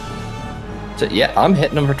 Yeah, I'm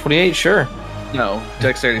hitting him for 28, sure. No,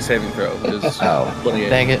 dexterity saving throw is Oh, 28.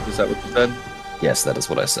 dang it. Is that what you said? Yes, that is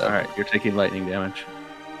what I said. All right, you're taking lightning damage.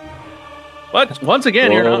 But once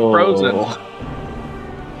again, you're not frozen.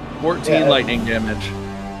 14 Yeah. lightning damage.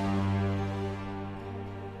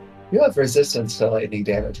 You have resistance to lightning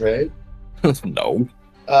damage, right? No.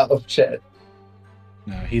 Oh shit.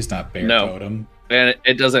 No, he's not bear No. totem. And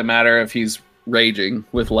it doesn't matter if he's raging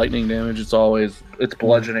with lightning damage. It's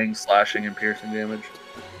bludgeoning, slashing, and piercing damage.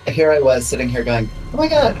 Here I was sitting here going, oh my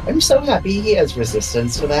god, I'm so happy he has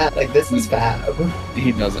resistance to that. Like, this is bad.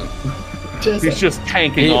 He doesn't. Just, He's just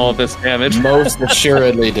tanking He- all of this damage. Most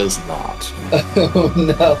assuredly does not. oh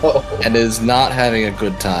no. And is not having a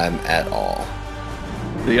good time at all.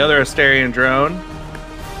 The other Asterian drone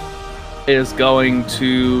is going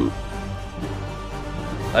to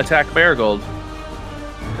attack Marigold.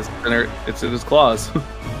 It's in his claws.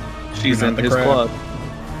 She's You're in not the his crab. claws.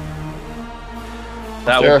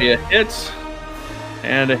 That Sure. will be a hit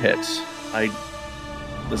and a hit.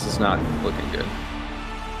 This is not looking good.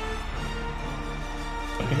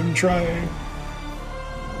 Let him try.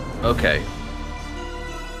 Okay.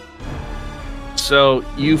 So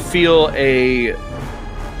you feel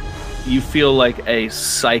like a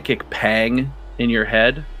psychic pang in your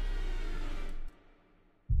head,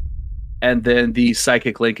 and then the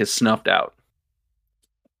psychic link is snuffed out,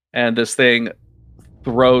 and this thing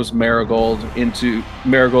throws Marigold's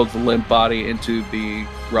limp body into the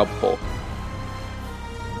rubble.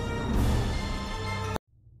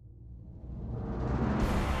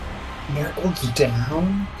 Marigold's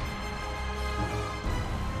down?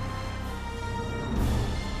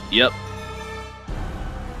 Yep.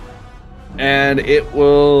 And it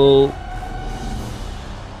will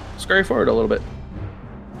scurry forward a little bit.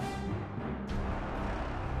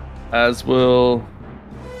 As will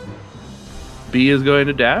B is going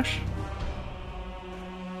to dash.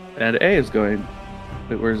 And A is going.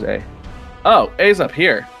 Wait, where's A? Oh, A's up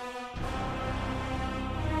here.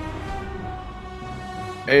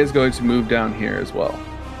 A is going to move down here as well.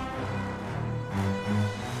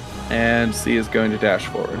 And C is going to dash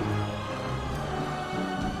forward.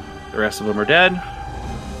 The rest of them are dead.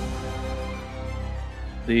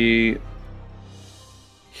 The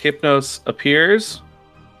Hypnos appears.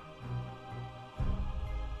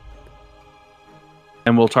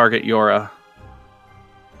 And will target Yora.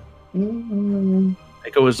 Mm.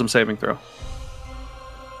 Make a wisdom saving throw.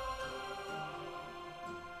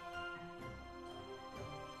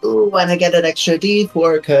 Ooh, and I get an extra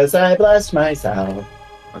D4 because I blessed myself.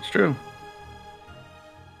 That's true.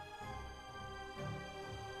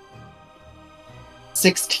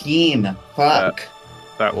 $16. Fuck.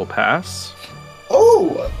 That will pass.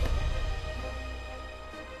 Oh!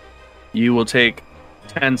 You will take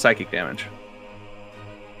 10 psychic damage.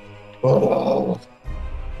 Oh.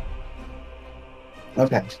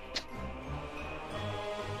 Okay.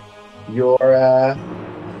 Yora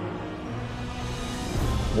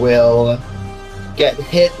will get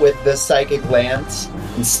hit with the psychic lance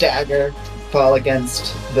and stagger, fall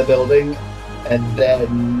against the building, and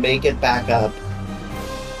then make it back up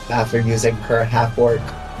after using her half-orc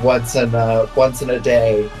once in a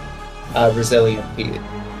day resilient feat.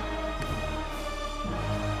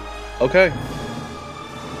 Okay.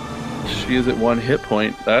 She is at 1 hit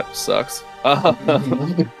point. That sucks.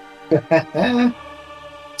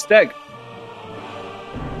 Steg.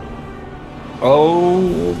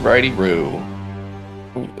 Oh, righty roo.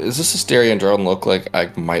 Is this Asterian drone look like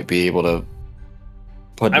I might be able to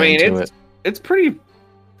put into it? It's pretty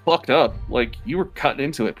fucked up. Like, you were cutting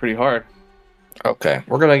into it pretty hard. Okay,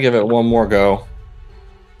 we're gonna give it one more go.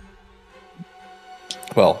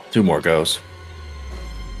 Well, 2 more goes.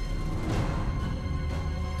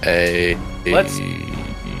 Let's-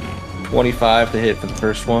 25 to hit for the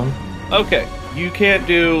first one. Okay. You cannot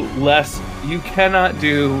do less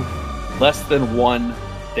than 1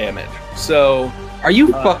 damage. So Are you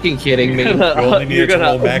fucking kidding me? You only need to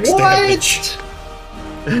roll max damage.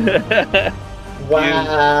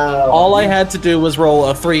 Wow. All I had to do was roll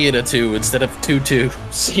a 3 and a 2 instead of 2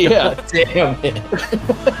 2s. Yeah. Damn it.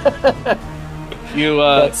 you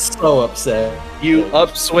That's so upset. you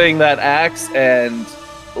upswing that axe, and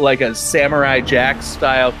like a Samurai Jack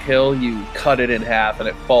style kill, you cut it in half and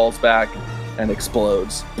it falls back and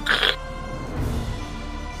explodes.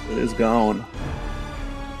 It is gone.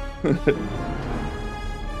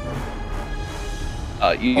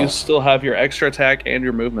 You still have your extra attack and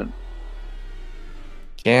your movement.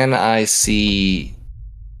 Can I see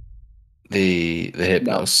the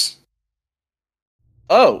Hypnos?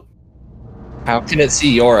 Oh, How can it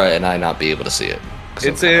see Yora and I not be able to see it? 'Cause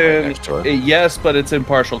it's I'm kinda right in next to her. yes, but it's in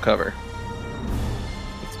partial cover.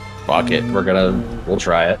 Fuck it. We'll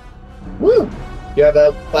try it. Woo! You have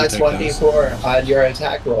a plus take 1d4 on your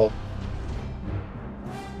attack roll.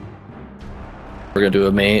 We're gonna do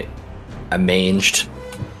a manged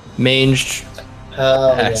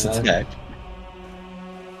Hell axe yeah. attack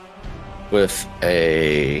with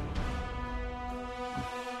a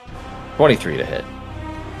 23 to hit.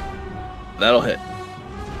 That'll hit.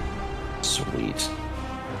 Sweet.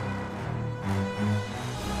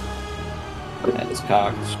 That is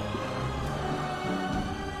cocked.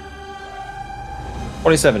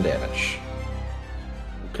 27 damage.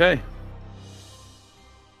 Okay.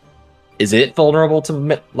 Is it vulnerable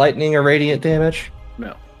to lightning or radiant damage?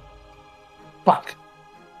 No. Fuck.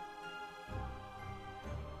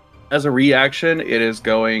 As a reaction, it is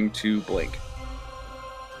going to blink.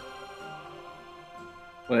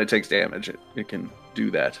 When it takes damage, it can do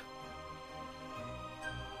that.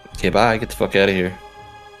 Okay, bye. Get the fuck out of here.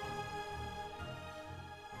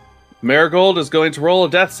 Marigold is going to roll a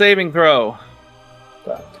death saving throw.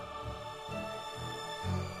 Fuck.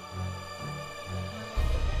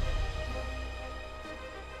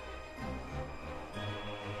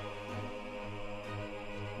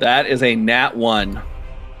 That is a nat 1.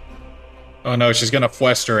 Oh no, she's gonna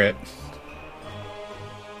fwester it.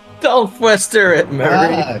 Don't fwester it,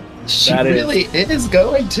 Mary. She That is- really is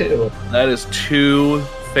going to. That is 2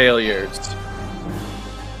 failures.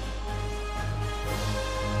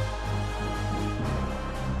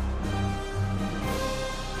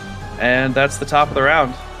 And that's the top of the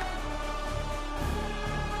round.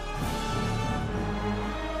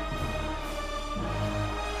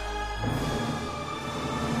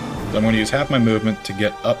 So I'm going to use half my movement to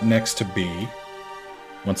get up next to B.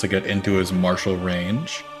 Once I get into his martial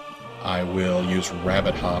range, I will use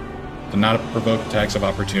Rabbit Hop to not provoke attacks of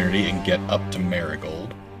opportunity and get up to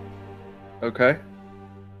Marigold. Okay.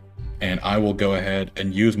 And I will go ahead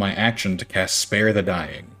and use my action to cast Spare the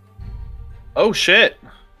Dying, Oh shit.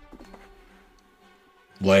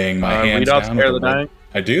 laying my hands read off down. Spare with the a- Dying.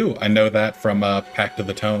 I do. I know that from Pact of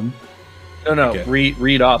the Tome. No, Okay.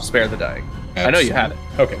 read off Spare the Dying. I know you have it.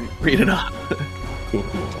 Okay, Read it off. cool.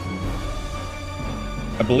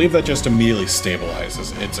 I believe that just immediately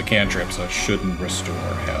stabilizes. It's a cantrip, so it shouldn't restore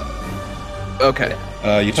health. Okay.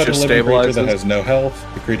 You touch a Just living creature that stabilizes? has no health,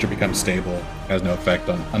 the creature becomes stable, has no effect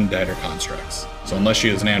on undead or constructs. So unless she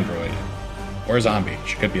is an android, or a zombie,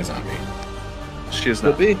 she could be a zombie. She is Could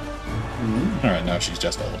not. be. Alright, no, she's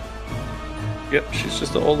just old. Yep, she's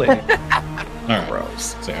just an old lady. Alright,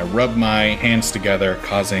 Gross. so I rub my hands together,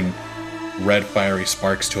 causing red fiery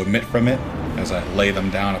sparks to emit from it as I lay them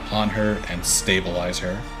down upon her and stabilize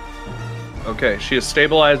her. Okay, she is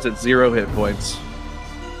stabilized at 0 hit points.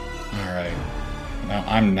 Alright, now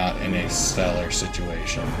I'm not in a stellar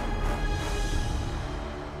situation.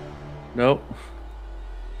 Nope.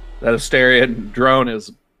 That Asterian drone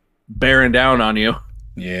is bearing down on you.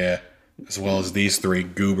 Yeah, as well as these 3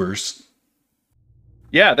 goobers.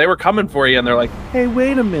 Yeah, they were coming for you, and they're like, "Hey,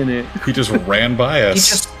 wait a minute. He just ran by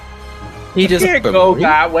us. He just Can't go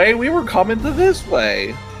that way. We were coming to this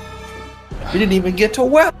way." We didn't even get to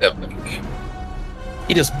weapon.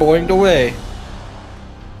 He just boinged away.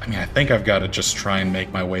 I mean, I think I've got to just try and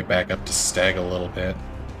make my way back up to Stag a little bit.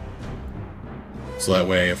 So that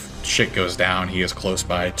way, if shit goes down, he is close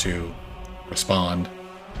by to respond.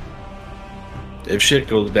 If shit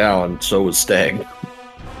goes down, so is Stag.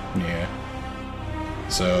 Yeah.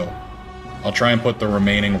 So, I'll try and put the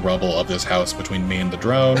remaining rubble of this house between me and the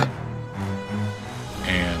drone.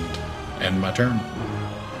 And end my turn.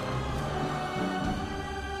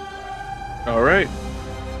 All right.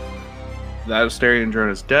 That Asterian drone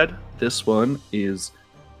is dead. This one is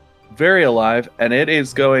very alive, and it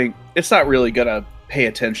is going. It's not really gonna pay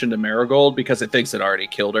attention to Marigold because it thinks it already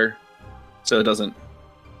killed her, so it doesn't.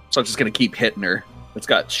 So it's just gonna keep hitting her. It's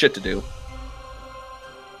got shit to do.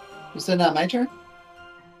 Is it not my turn?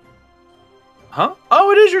 Huh?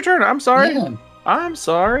 Oh, it is your turn. I'm sorry. Yeah. I'm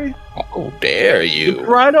sorry. Oh, dare you.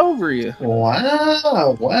 Right over you.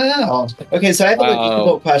 Wow. Okay, so I have a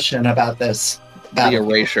logistical question about this. The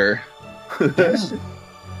erasure.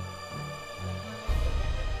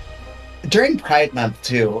 During Pride Month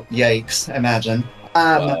too. Yikes! Imagine.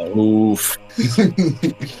 Oof.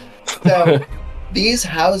 So these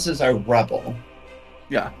houses are rubble.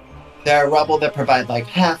 Yeah. They're rubble that provide like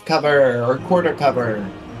half cover or quarter cover,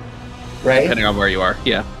 right? Depending on where you are.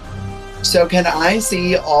 Yeah. So can I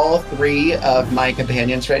see all 3 of my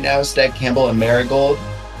companions right now, Stag, Campbell, and Marigold?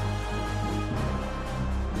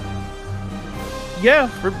 Yeah.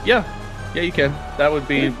 Yeah, you can. That would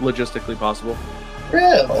be logistically possible.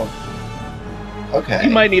 Real. Okay.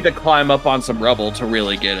 You might need to climb up on some rubble to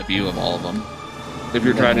really get a view of all of them. If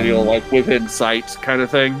you're trying to do like within sight kind of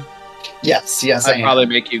thing, Yes, I I'd am. probably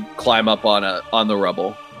make you climb up on the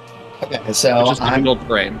rubble, Okay, so which is I'm. difficult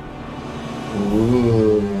terrain.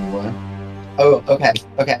 Ooh. Oh, okay.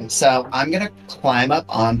 Okay, so I'm gonna climb up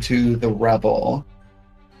onto the rubble.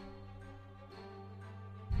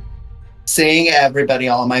 Seeing everybody,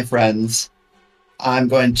 all my friends, I'm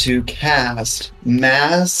going to cast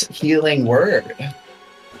Mass Healing Word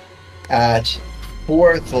at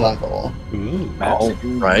 4th level. Ooh.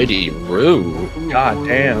 Alrighty, Rue. God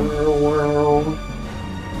damn.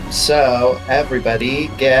 So everybody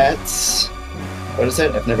gets. What is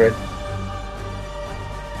it? I've never.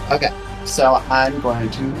 Okay, so I'm going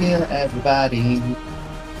to heal everybody.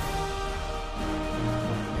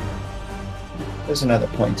 There's another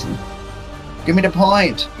point. Give me the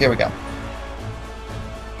point. Here we go.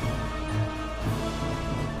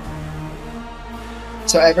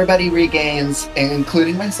 So everybody regains,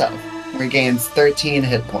 including myself, regains 13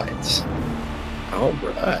 hit points.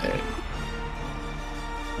 Alright.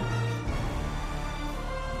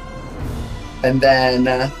 And then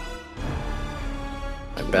I'm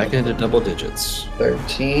back into double digits.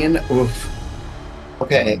 13. Oof.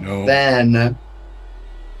 Okay, Oh, no. then.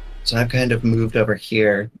 So I've kind of moved over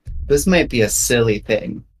here. This might be a silly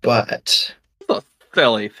thing, but.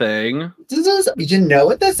 Silly thing. This is, you didn't know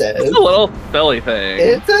what this is. It's a little silly thing.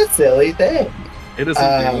 It's a silly thing. It is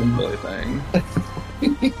a silly thing.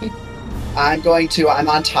 I'm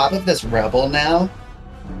on top of this rebel now,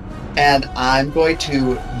 and I'm going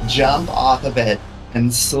to jump off of it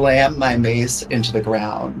and slam my mace into the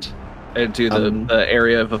ground. And do the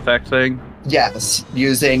area of effect thing. Yes,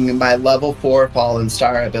 using my level 4 Fallen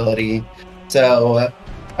Star ability. So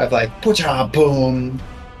I've like, poocha, boom.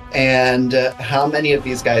 And how many of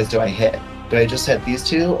these guys do I hit? Do I just hit these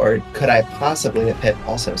two, or could I possibly have hit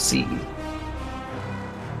also C?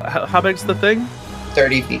 How big's the thing?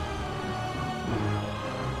 30 feet.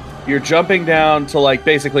 You're jumping down to like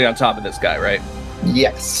basically on top of this guy, right?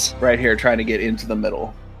 Yes. Right here, trying to get into the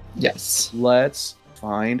middle. Yes. Let's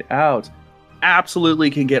find out.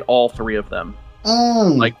 Absolutely can get all 3 of them.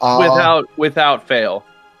 Like Aw. without fail.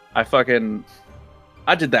 I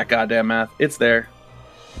did that goddamn math. It's there.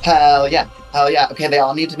 Hell yeah. Okay, they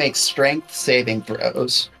all need to make strength saving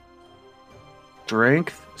throws.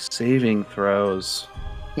 Strength saving throws.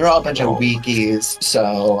 They're all a bunch of weakies,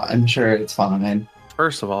 so I'm sure it's fine.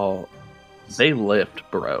 First of all, they lift,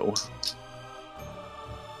 bro.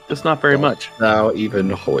 Just not very much. Now even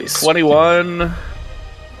hoist. 21,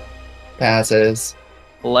 Passes.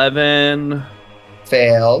 11,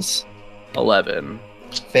 Fails. 11.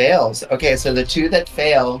 Fails. Okay, so the 2 that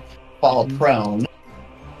fail fall prone.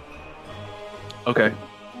 Okay.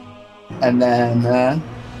 And then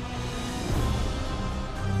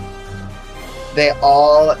they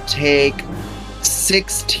all take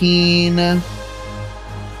 16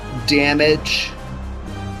 damage,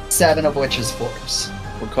 7 of which is force.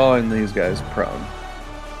 We're calling these guys prone.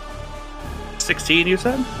 16, you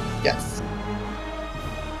said? Yes.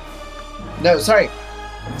 No, sorry.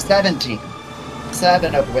 17.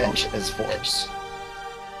 7 of which is force.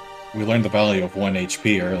 We learned the value of 1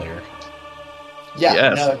 HP earlier. Yeah,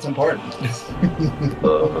 Yes. no, it's important. It's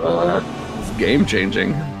game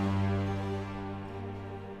changing.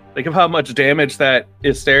 Think of how much damage that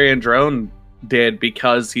Asterian drone did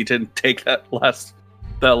because he didn't take that last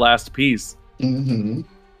piece. Mm-hmm.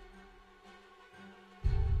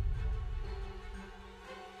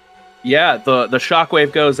 Yeah, the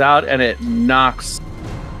shockwave goes out and it knocks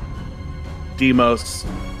Demos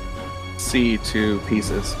C to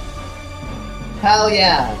pieces. Hell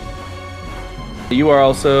yeah. You are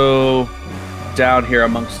also down here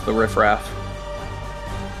amongst the riffraff.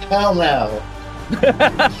 Hell no.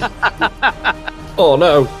 Oh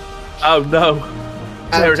no. Oh no.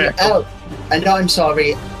 There. I know I'm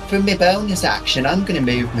sorry. For my bonus action, I'm going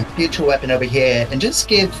to move my future weapon over here and just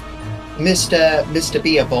give Mr.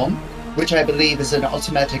 B a bomb, which I believe is an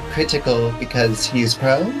automatic critical because he's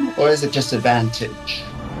prone, or is it just advantage?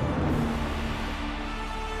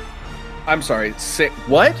 I'm sorry.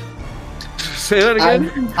 What? Say that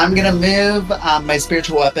again? I'm going to move my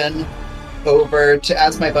spiritual weapon over to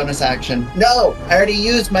as my bonus action. No, I already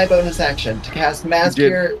used my bonus action to cast Mass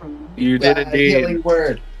Cure You did indeed. Healing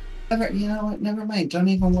Word. You know what? Never mind. Don't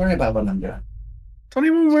even worry about what I'm doing. Don't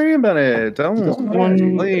even worry about it. Don't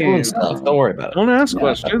please. Stuff. Don't worry about it. Don't ask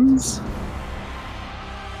questions.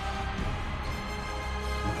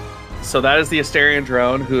 So that is the Asterian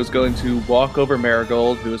drone who is going to walk over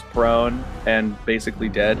Marigold, who is prone and basically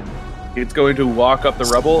dead. It's going to walk up the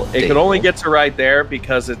rubble. It can only get to right there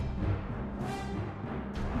because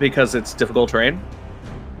it's difficult terrain.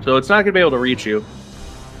 So it's not going to be able to reach you.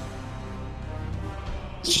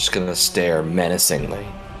 It's just gonna stare menacingly.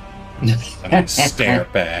 I stare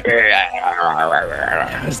back.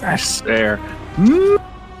 I stare.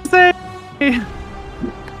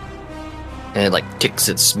 And it like kicks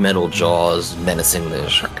its metal jaws menacingly.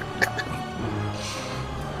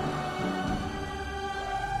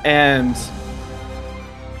 And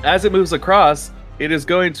as it moves across, it is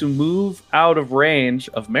going to move out of range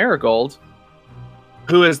of Marigold,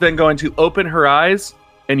 who is then going to open her eyes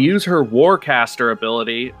and use her Warcaster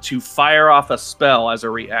ability to fire off a spell as a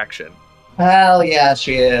reaction. Hell yeah,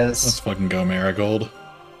 she Let's is. fucking go, Marigold.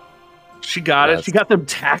 She got it. Yes. She got them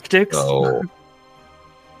tactics. Oh,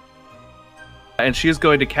 And she is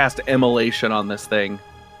going to cast Immolation on this thing.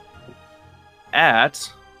 At,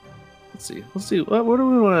 let's see. What do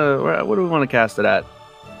we want to cast it at?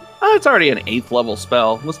 Oh, it's already an 8th level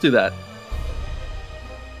spell. Let's do that.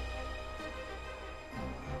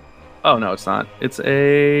 Oh no, it's not. It's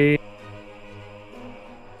a.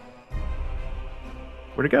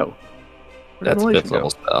 Where'd it go? Where'd that's a Immolation 5th go? level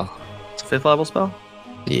spell. It's a 5th level spell.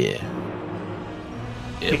 Yeah.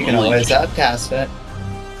 You can always outcast it.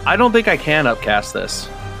 I don't think I can upcast this.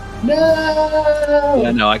 No!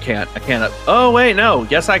 Yeah, no, I can't. I can't up. Oh wait, no.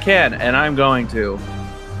 Yes, I can, and I'm going to.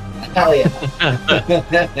 Hell yeah.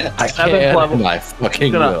 I 7th can. level. I I'm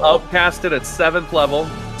fucking gonna will. upcast it at 7th level.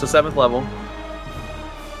 It's a 7th level.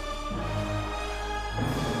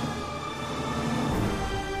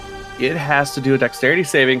 It has to do a dexterity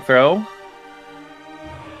saving throw,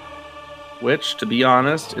 which, to be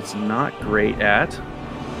honest, it's not great at.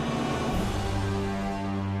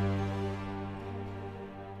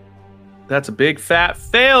 That's a big fat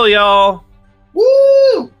fail, y'all.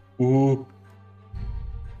 Woo! Ooh.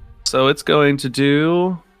 So it's going to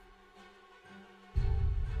do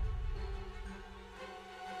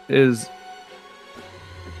it's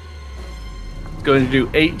going to do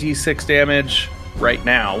 8d6 damage right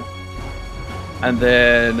now. And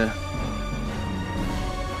then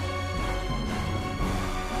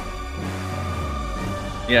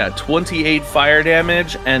yeah, 28 fire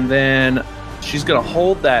damage, and then she's gonna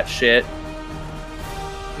hold that shit.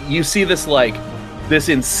 You see this this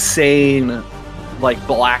insane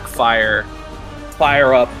black fire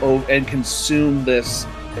up and consume this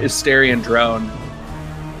Hysterian drone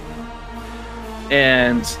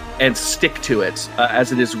and stick to it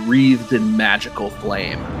as it is wreathed in magical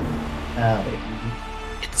flame. Hell yeah.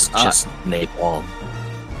 It's just napalm.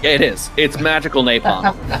 Yeah, it is. It's magical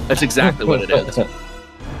napalm. That's exactly what it is.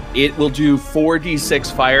 It will do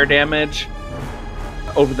 4d6 fire damage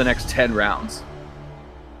over the next 10 rounds.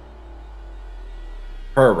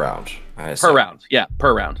 Per round. I Per assume. round. Yeah,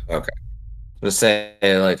 per round. To say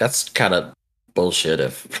that's kind of bullshit.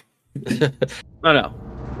 If No.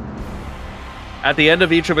 At the end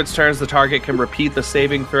of each of its turns, the target can repeat the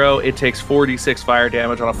saving throw. It takes 4d6 fire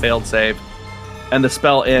damage on a failed save, and the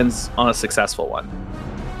spell ends on a successful one.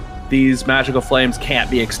 These magical flames can't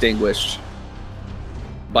be extinguished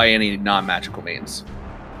by any non-magical means.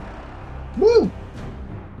 Woo!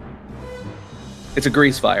 It's a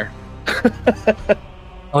grease fire.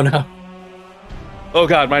 oh no, Oh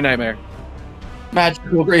god, my nightmare.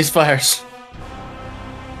 magical grace fires.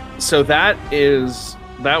 So that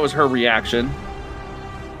was her reaction.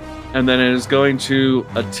 And then it is going to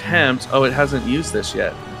attempt, oh, it hasn't used this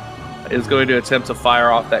yet. It is going to attempt to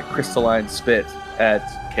fire off that crystalline spit at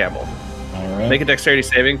Campbell. All right. Make a dexterity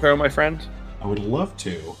saving throw, my friend. I would love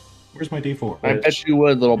to. Where's my D4? I bet you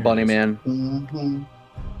would, little bunny man. Mm-hmm.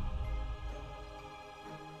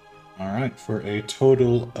 All right, for a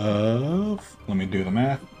total of, let me do the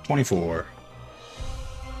math, 24.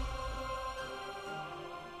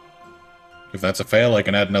 If that's a fail, I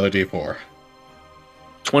can add another D4.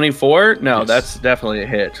 24? No, Yes. that's definitely a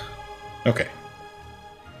hit. Okay,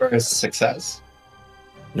 First success.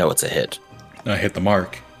 No, it's a hit. I hit the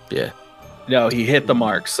mark. Yeah. No, he hit the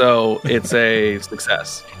mark, so it's a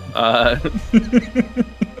success.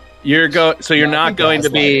 You're not going to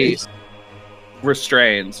be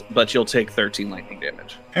restrained, but you'll take 13 lightning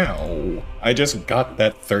damage. Ow. I just got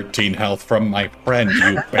that 13 health from my friend,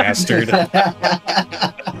 you bastard.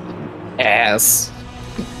 Ass.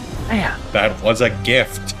 Man. That was a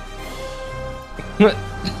gift.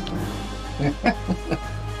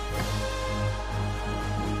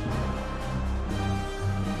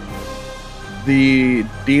 The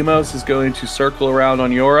Demos is going to circle around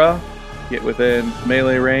on Yora, get within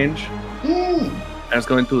melee range, Mm. and it's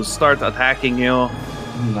going to start attacking you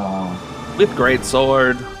No. with great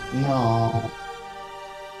sword. No.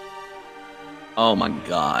 Oh my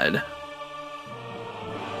god.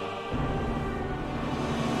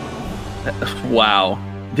 Wow.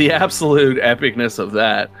 The absolute epicness of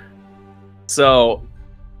that. So,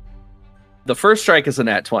 The first strike is a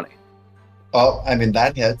nat 20. Oh, I mean,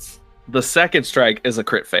 that hits. The second strike is a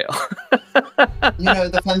crit fail. You know,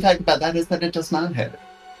 the fun fact about that is that it does not hit.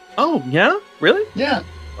 Oh, yeah? Really? Yeah.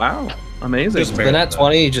 Wow. Amazing. Just The nat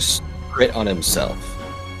 20 just crit on himself.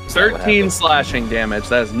 Is that what 13 happened? slashing damage.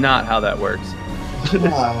 That is not how that works.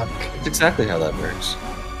 Fuck. That's exactly how that works.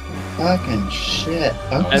 Fucking shit.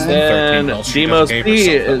 And Okay. then 13 mil she Demos just gave P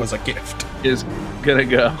herself. That is- was a gift. Is gonna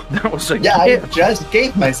go. That was a Yeah, I gift. just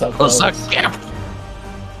gave myself That's a those. gift.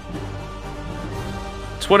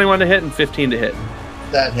 21 to hit and 15 to hit.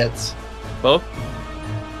 That hits. Both?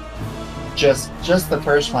 Just the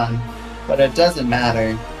first one. But it doesn't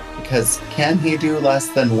matter. Because can he do less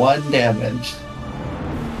than 1 damage?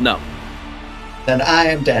 No. Then I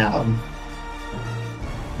am down.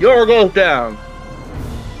 Yor goes down.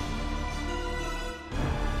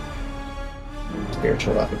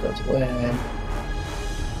 Spiritual weapon goes away.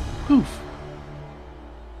 Poof.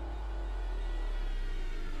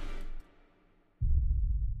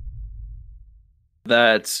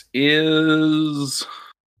 That is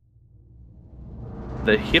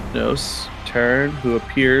the Hypnos turn, who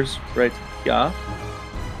appears right here.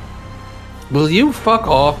 Will you fuck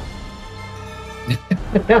off?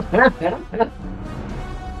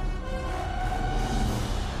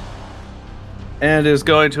 And is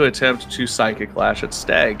going to attempt to Psychic Lash at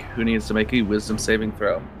Stag, who needs to make a Wisdom saving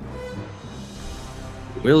throw.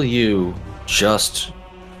 Will you just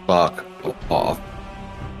fuck off?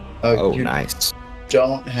 Oh, you nice.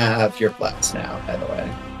 don't have your flex now, by the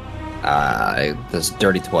way. This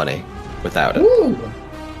dirty 20 without it. Ooh.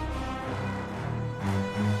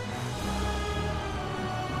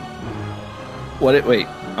 Wait,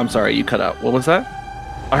 I'm sorry, you cut out. What was that?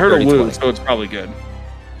 I heard Dirty a woo, 20. so it's probably good.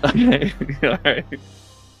 Okay, alright.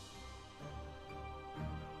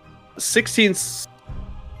 16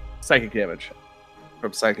 psychic damage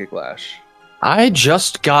from Psychic Lash. I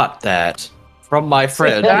just got that from my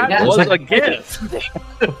friend. That was a gift.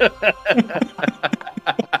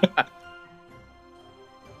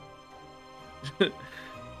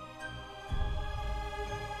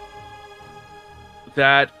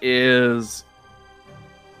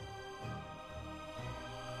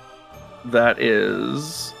 That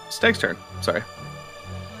is Stag's turn. Sorry.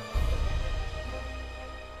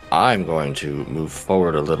 I'm going to move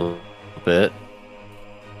forward a little bit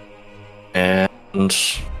and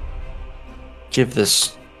give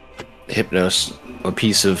this Hypnos a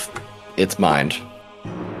piece of its mind.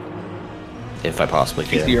 If I possibly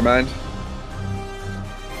Piece of can. your mind.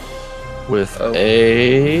 With Oh.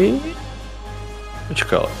 a... What you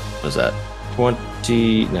call it? What is that?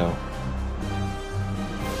 20... No.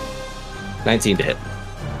 19 to hit.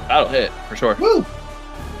 That'll hit for sure. Woo!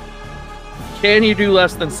 Can you do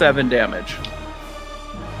less than 7 damage?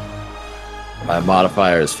 My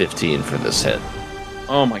modifier is 15 for this hit.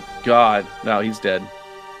 Oh my god. No, he's dead.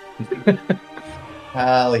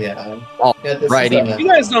 Hell yeah. Oh, Yeah, this righty. is You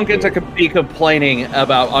guys don't get to be complaining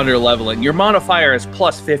about underleveling. Your modifier is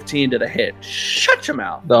plus 15 to the hit. Shut your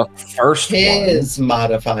mouth. The first one. his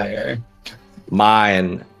modifier.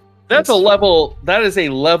 Mine. That is a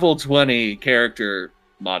level 20 character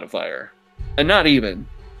modifier. And not even.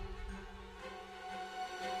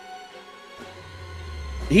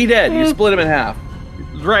 He dead. You split him in half.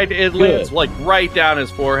 Right, it lands like right down his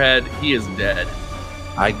forehead. He is dead.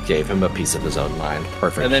 I gave him a piece of his own mind.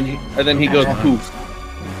 Perfect. And then he goes poof.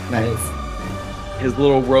 Nice. His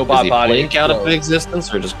little Does robot he body. blink out of explodes.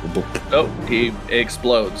 existence or just... boop? Oh, he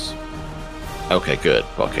explodes. Okay, good.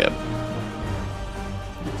 Fuck him.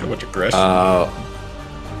 So much aggression.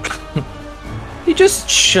 He just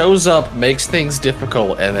shows up, makes things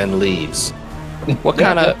difficult, and then leaves. What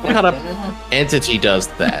kind of entity does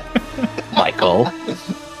that, Michael?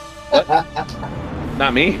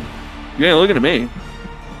 Not me. You ain't looking at me.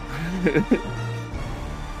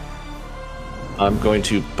 I'm going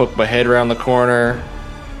to poke my head around the corner,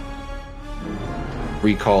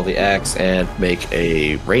 recall the axe, and make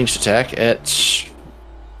a ranged attack at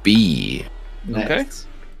B. Nice. Okay.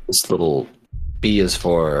 This little B is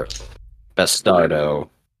for Bastardo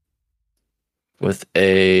with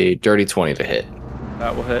a dirty 20 to hit.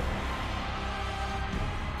 That will hit.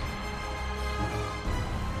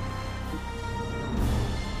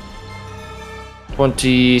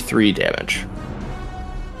 $23 damage.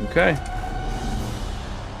 Okay.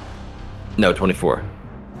 No, 24.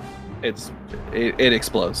 It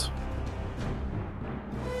explodes.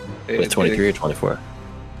 With 23 or 24?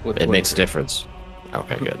 with It makes a 23. difference.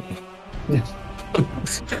 Okay, good.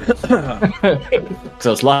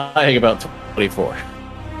 So it's lying about 24.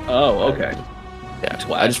 Oh, okay. Yeah.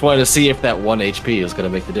 I just wanted to see if that 1 HP was going to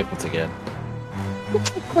make the difference again.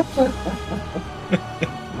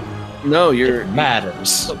 No, you're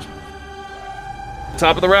Matters.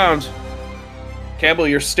 top of the round. Campbell,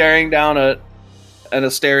 you're staring down at an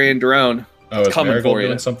Asterian drone. Oh, is coming Marigold for you.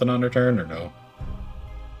 doing something on her turn or no?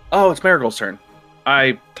 Oh, it's Marigold's turn.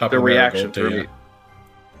 Top The of reaction Marigold to threw you. me.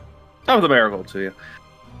 Top of the Marigold to you.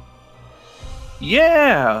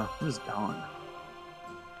 Yeah. What is Dawn?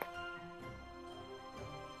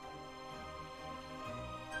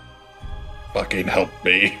 Fucking help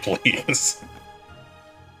me, please.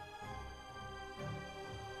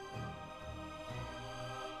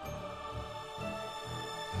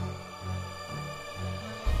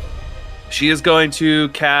 She is going to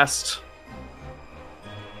cast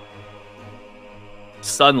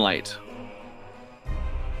Sunlight.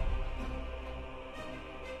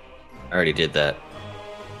 I already did that.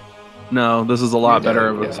 No, this is a lot better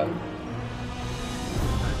of Yeah.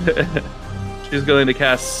 a. She's going to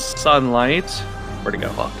cast Sunlight. Where'd it go?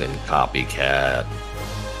 Fucking copycat.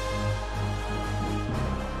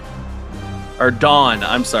 Or Dawn.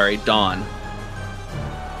 I'm sorry, Dawn.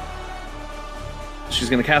 She's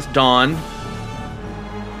going to cast Dawn,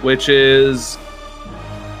 which is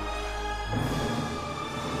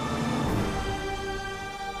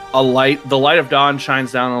a light. The light of dawn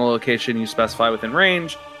shines down on the location you specify within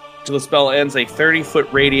range. Till the spell ends, a 30-foot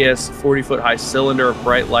radius, 40-foot high cylinder of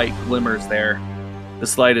bright light glimmers there.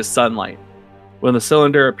 This light is sunlight. When the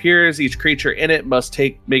cylinder appears, each creature in it must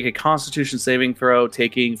make a Constitution saving throw,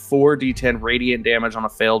 taking 4d10 radiant damage on a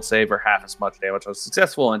failed save or half as much damage on a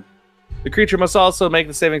successful one. The creature must also make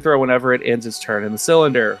the saving throw whenever it ends its turn in the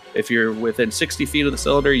cylinder. If you're within 60 feet of the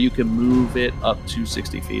cylinder, you can move it up to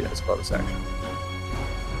 60 feet as a bonus action.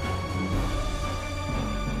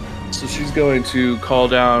 So she's going to call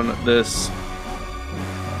down this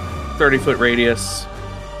 30-foot radius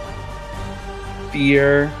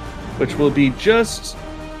sphere, which will be just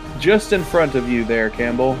in front of you there,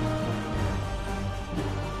 Campbell.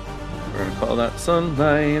 We're going to call that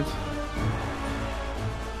sunlight.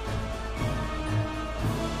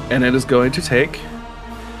 And it is going to take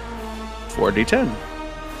 4d10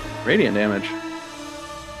 radiant damage,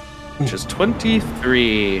 which is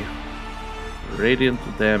 23 radiant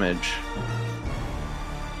damage.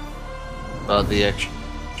 About the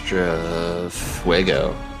extra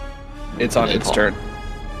fuego. It's on its turn.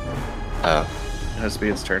 Oh. It has to be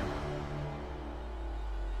its turn.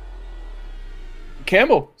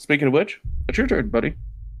 Campbell, speaking of which, it's your turn, buddy.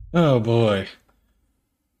 Oh boy.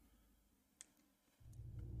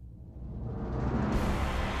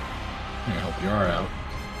 I'm gonna help Yara out.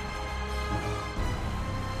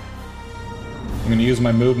 I'm gonna use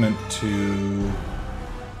my movement to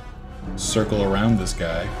circle around this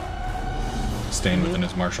guy, staying within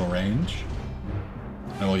his martial range.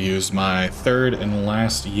 I will use my third and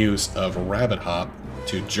last use of Rabbit Hop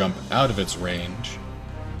to jump out of its range,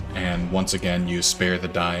 and once again use Spare the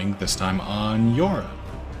Dying, this time on Yora.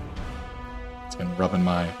 It's been rubbing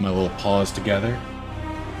my little paws together,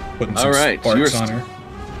 putting some Alright, sparks on her.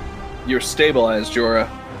 You're stabilized, Jorah.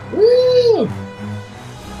 Woo!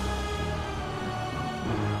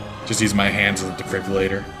 Just use my hands as a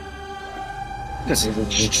defibrillator.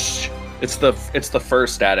 It's the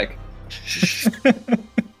first static.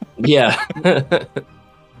 Yeah.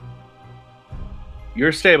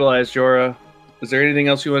 You're stabilized, Jorah. Is there anything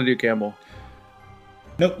else you want to do, Campbell?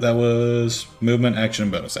 Nope, that was movement, action,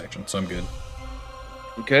 and bonus action, so I'm good.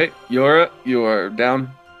 Okay, Jorah, you are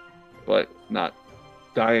down, but not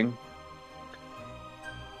dying.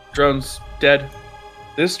 Drone's dead.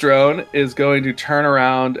 This drone is going to turn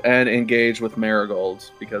around and engage with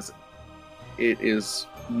Marigold because it is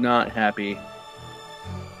not happy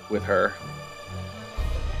with her.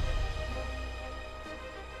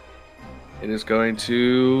 It is going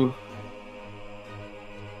to...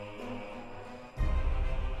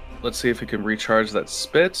 Let's see if it can recharge that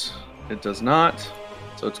spit. It does not.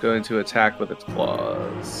 So it's going to attack with its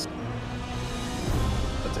claws.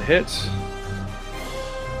 That's a hit.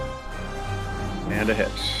 And a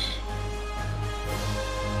hit.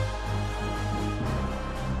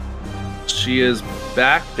 She is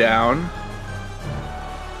back down.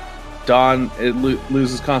 Dawn, it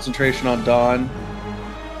loses concentration on Dawn.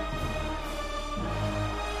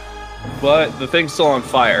 But the thing's still on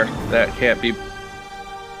fire. That can't be,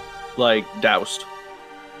 like, doused.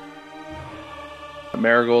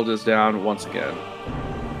 Marigold is down once again.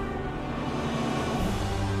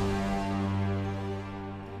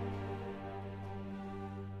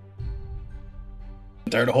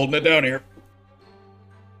 I'm tired of holding it down here.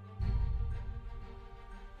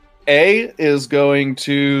 A is going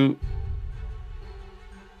to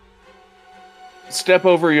step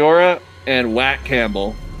over Yora and whack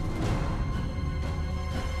Campbell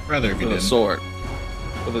Rather if you with a didn't. sword.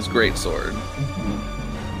 With his great sword.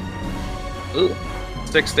 Ooh.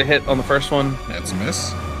 6 to hit on the first one, That's a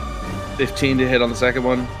miss. 15 to hit on the second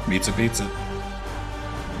one, Pizza pizza.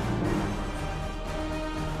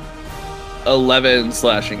 11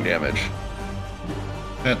 slashing damage.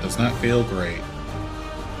 That does not feel great.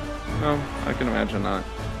 No, I can imagine not.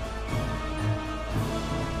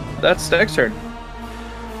 That's Steg's turn.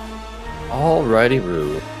 Alrighty,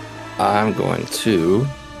 Rue. I'm going to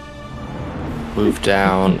move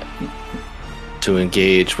down to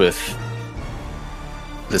engage with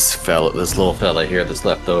this little fella here that's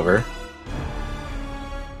left over,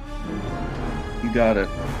 You got it.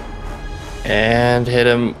 and hit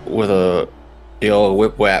him with the old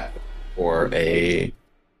whip whap for a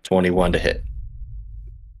 21 to hit.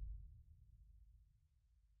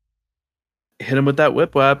 Hit him with that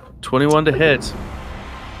whip whap. 21 to hit.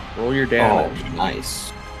 Roll your damage. Oh,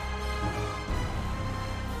 nice.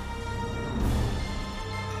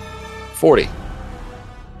 40.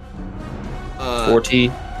 40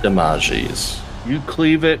 damages. You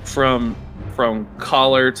cleave it from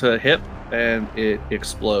collar to hip, and it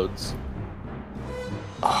explodes.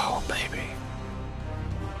 Oh, baby.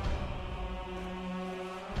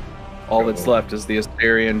 All that's left is the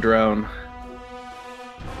Asterian drone.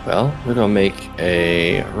 Well, we're gonna make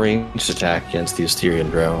a ranged attack against the Asterian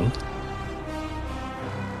drone.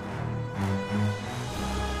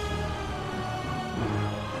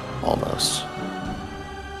 Almost.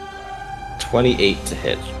 28 to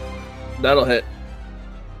hit. That'll hit.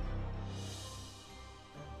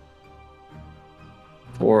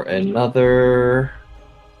 For another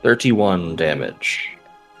 31 damage.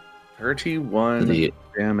 31 The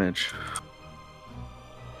damage.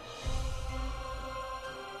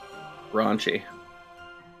 Raunchy.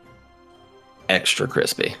 extra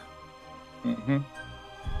crispy. Mm-hmm.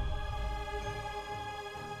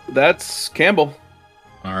 That's Campbell.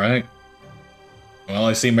 All right. Well,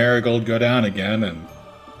 I see Marigold go down again, and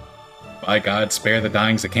by God, spare the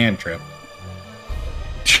dying's a cantrip.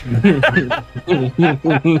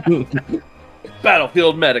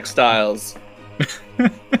 Battlefield medic styles.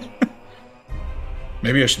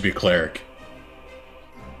 Maybe I should be cleric.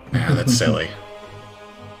 Ah, that's silly.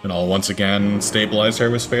 And I'll once again stabilize her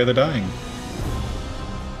with spare the dying.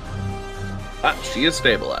 Ah, she is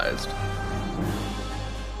stabilized.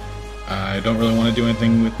 I don't really want to do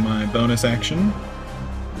anything with my bonus action.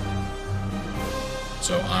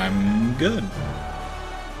 So I'm good.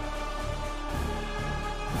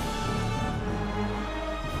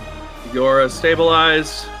 Yora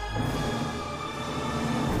stabilized.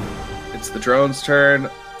 It's the drone's turn.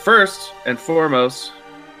 First and foremost,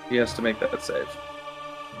 he has to make that save.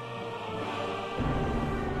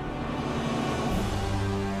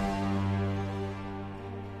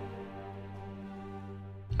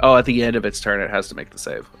 Oh, at the end of its turn, it has to make the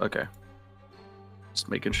save. Okay. Just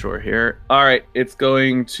making sure here. All right, it's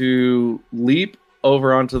going to leap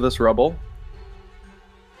over onto this rubble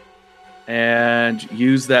and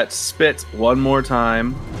use that spit one more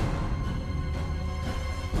time.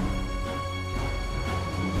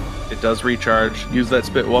 It does recharge. Use that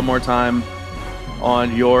spit one more time on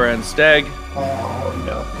Yora and Steg. Oh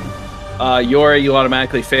no. Yora, you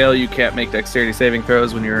automatically fail. You can't make dexterity saving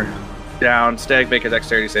throws when you're down. Steg, make a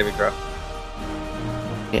dexterity saving throw.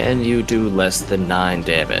 Can you do less than 9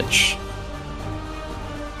 damage?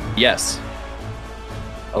 Yes.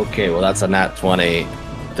 Okay, well that's a nat 20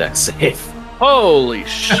 dex save. Holy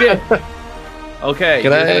shit. Okay.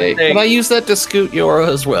 Can I use that to scoot Yora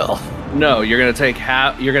as well? No, you're gonna take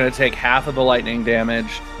half. You're gonna take half of the lightning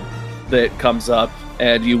damage that comes up,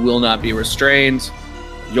 and you will not be restrained.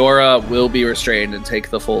 Yora will be restrained and take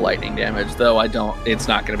the full lightning damage, though it's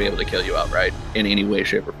not going to be able to kill you outright in any way,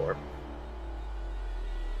 shape, or form.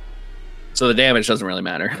 So the damage doesn't really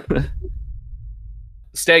matter.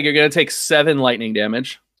 Stag, you're going to take 7 lightning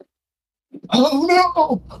damage. Oh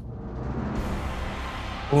no!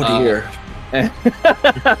 Oh dear.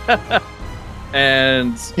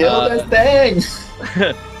 And Kill this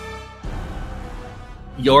thing!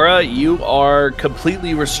 Yora, you are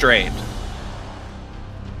completely restrained.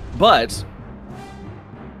 But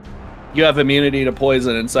you have immunity to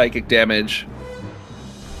poison and psychic damage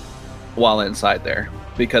while inside there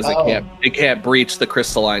because it can't breach the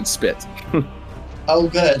crystalline spit. Oh,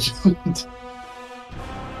 good.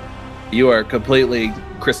 You are completely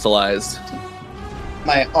crystallized. Am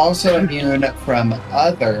I also immune from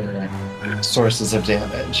other sources of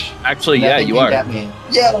damage? Actually, yeah, Nothing you can are. get me.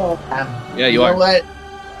 Yeah. Yeah, you know are. What?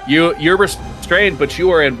 You're restrained, but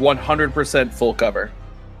you are in 100% full cover.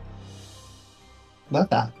 Love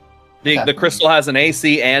that. The crystal has an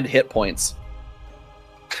AC and hit points.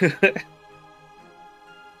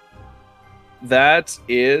 That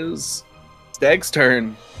is Steg's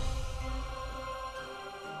turn.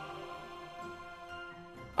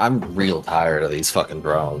 I'm real tired of these fucking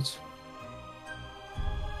drones.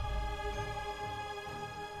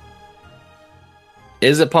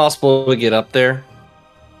 Is it possible to get up there?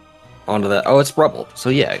 Onto that? Oh, it's rubble. So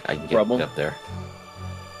yeah, I can get up there.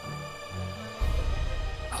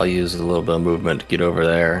 I'll use a little bit of movement to get over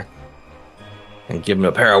there and give him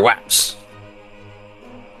a pair of whaps.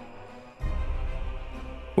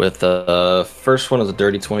 With the first one is a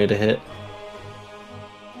dirty 20 to hit.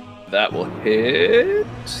 That will hit.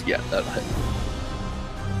 Yeah, that'll hit.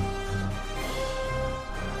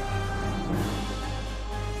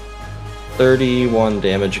 $31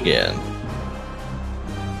 damage again.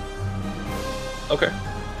 Okay.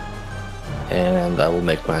 And I will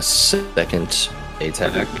make my second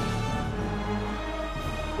attack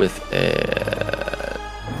with a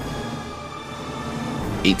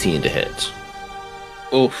 18 to hit.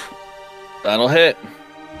 Oof. That'll hit.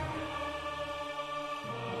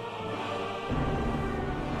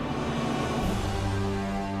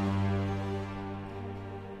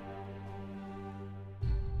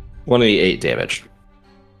 $28 damage.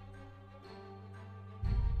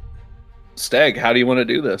 Steg, how do you want to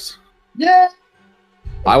do this? Yeah.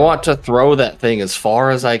 I want to throw that thing as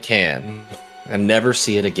far as I can and never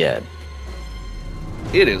see it again.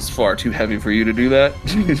 It is far too heavy for you to do that.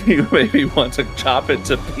 You maybe want to chop it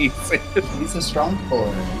to pieces. He's a strong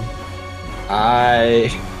boy.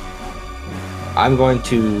 I'm going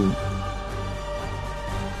to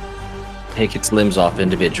take its limbs off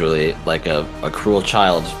individually, like a cruel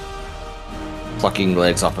child plucking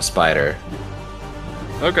legs off a spider.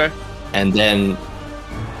 Okay. And then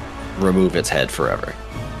remove its head forever.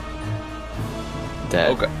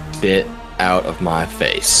 That bit out of my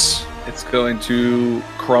face. It's going to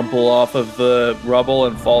crumple off of the rubble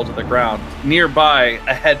and fall to the ground. Nearby,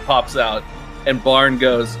 a head pops out, and Barn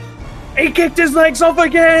goes, "He kicked his legs off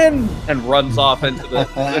again!" and runs off into the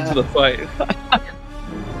fight.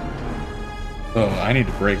 Oh, I need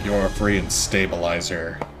to break Yora free and stabilize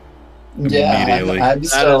her. Yeah, Immediately. I'm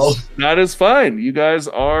still... That is fine. You guys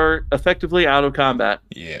are effectively out of combat.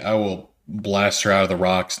 Yeah, I will blast her out of the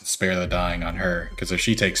rocks and spare the dying on her, because if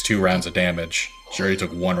she takes 2 rounds of damage, she already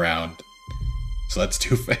took 1 round. So that's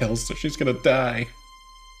 2 fails, so she's gonna die.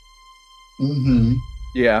 Mm-hmm.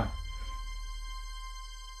 Yeah.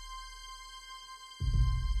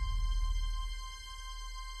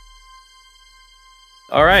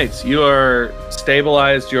 All right, you are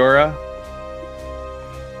stabilized, Yora.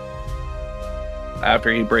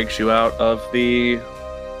 After he breaks you out of the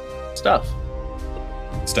stuff.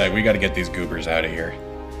 Stag, we gotta get these goobers out of here.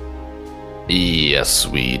 Yes,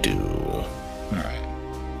 we do. Alright.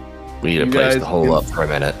 We need a place to hole up for a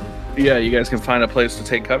minute. Yeah, you guys can find a place to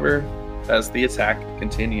take cover as the attack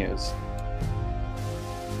continues.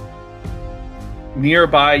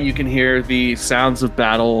 Nearby, you can hear the sounds of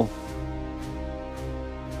battle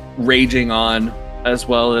raging on, as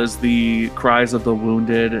well as the cries of the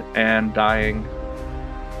wounded and dying.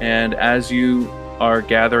 And as you are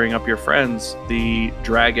gathering up your friends, the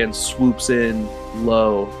dragon swoops in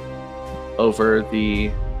low over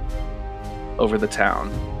the town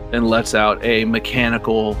and lets out a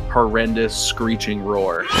mechanical, horrendous, screeching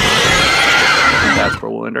roar. And that's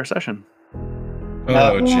where we'll end our session.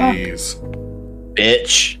 Oh, jeez.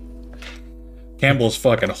 Bitch. Campbell's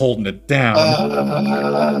fucking holding it down.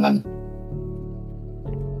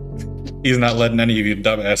 He's not letting any of you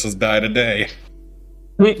dumbasses die today.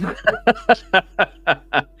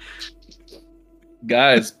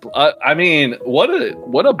 Guys, I mean, what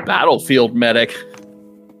a battlefield medic.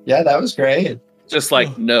 Yeah, that was great. Just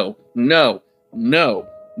like, no. I'm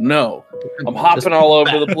hopping all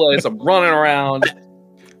over the place. I'm running around.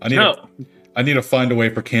 I need to find a way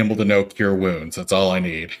for Campbell to know cure wounds. That's all I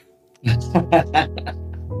need. You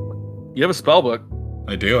have a spell book.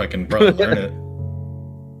 I do. I can probably learn it.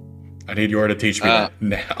 I need Yora to teach me that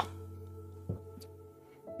now.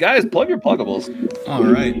 Guys, plug your pluggables. All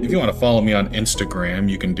right. If you want to follow me on Instagram,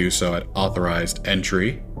 you can do so at Authorized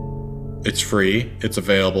Entry. It's free. It's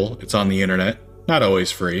available. It's on the internet. Not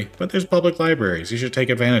always free, but there's public libraries. You should take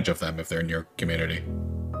advantage of them if they're in your community.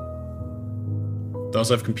 They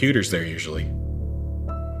also have computers there usually.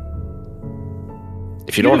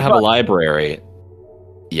 If you don't have a library,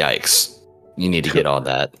 yikes. You need to get on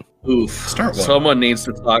that. Oof. Start one. Someone needs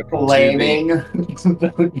to talk Blaming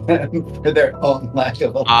for their own lack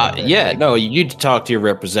of a library. Yeah, no, you need to talk to your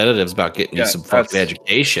representatives about getting you some fucking that's-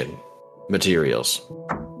 education materials.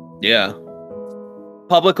 Yeah.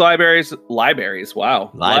 Public libraries.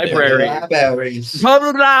 Wow. Library. Libraries.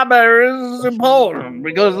 Public libraries is important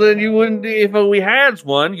because then you wouldn't, if we had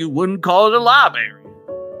one, you wouldn't call it a library.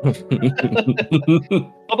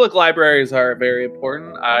 Public libraries are very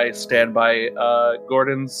important. I stand by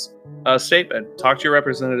Gordon's statement. Talk to your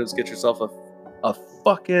representatives. Get yourself a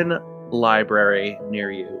fucking library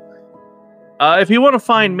near you. If you want to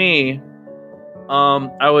find me,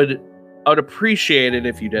 I would appreciate it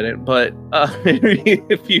if you didn't. But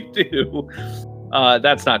if you do,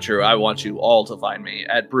 that's not true. I want you all to find me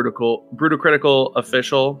at Brutal Critical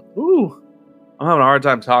Official. Ooh, I'm having a hard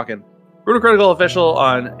time talking. Brutal Critical Official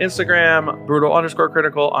on Instagram,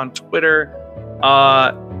 Brutal_Critical on Twitter,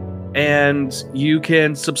 and you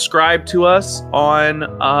can subscribe to us on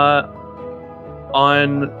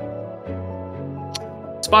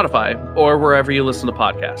Spotify or wherever you listen to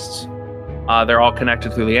podcasts. They're all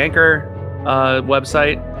connected through the Anchor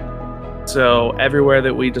website, so everywhere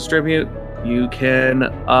that we distribute, you can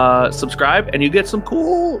subscribe, and you get some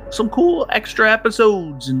cool extra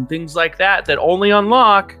episodes and things like that only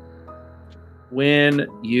unlock when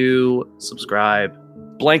you subscribe.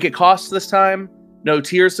 Blanket costs this time. No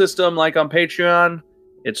tier system like on Patreon.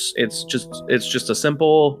 It's just a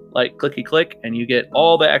simple like clicky click, and you get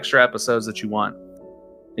all the extra episodes that you want,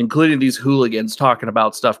 including these hooligans talking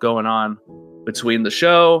about stuff going on between the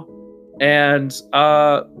show and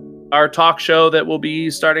our talk show that will be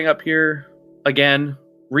starting up here again,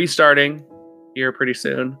 restarting here pretty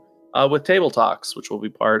soon with Table Talks, which will be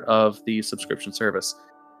part of the subscription service.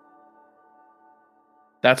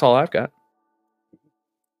 That's all I've got.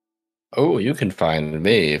 Oh, you can find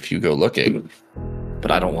me if you go looking,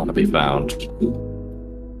 but I don't want to be found.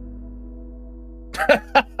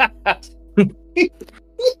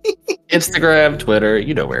 Instagram, Twitter,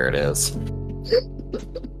 you know where it is.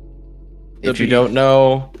 If you don't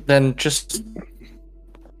know, then just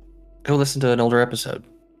go listen to an older episode.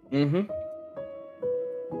 Mm-hmm.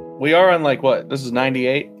 We are on like what? This is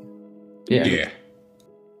 98? Yeah.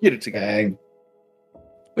 Get it together. Dang.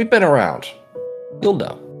 We've been around. You'll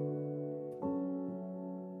know.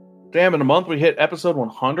 Damn, in a month we hit episode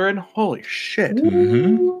 100? Holy shit.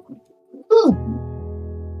 Mm-hmm.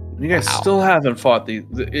 You guys still haven't fought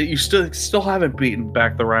you still haven't beaten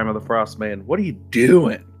back the Rime of the Frost Man. What are you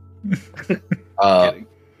doing?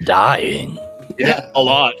 Dying. Yeah, a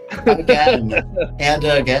lot. Again. And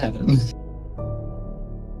again.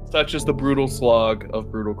 Such is the brutal slog of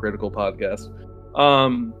Brutal Critical Podcast.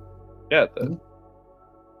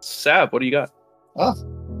 Sav, what do you got? Well,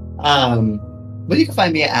 you can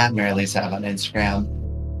find me at Merrily Sav on Instagram.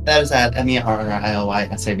 That is at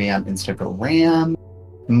MERRILYSAV on Instagram.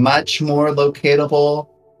 Much more locatable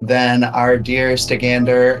than our dear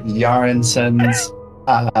Stigander Yarenson's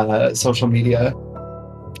social media.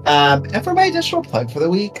 And for my additional plug for the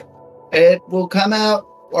week, it will come out,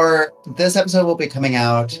 or this episode will be coming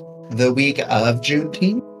out the week of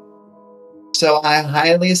Juneteenth. So I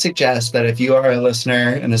highly suggest that if you are a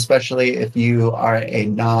listener, and especially if you are a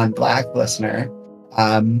non-Black listener,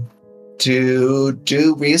 to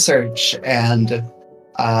do research and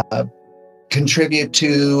contribute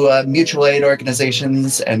to mutual aid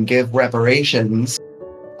organizations and give reparations.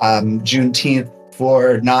 Juneteenth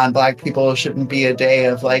for non-Black people shouldn't be a day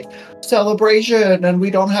of like celebration and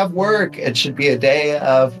we don't have work. It should be a day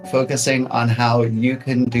of focusing on how you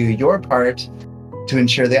can do your part to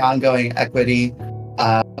ensure the ongoing equity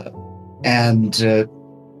and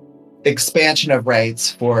expansion of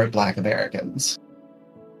rights for Black Americans.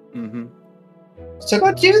 Mm-hmm. So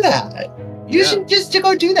go do that. You should just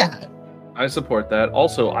go do that. I support that.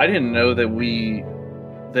 Also, I didn't know that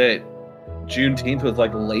Juneteenth was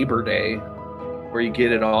like Labor Day, where you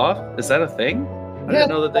get it off. Is that a thing? I didn't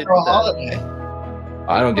know that they did that. Holiday.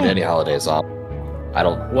 I don't get any holidays off. I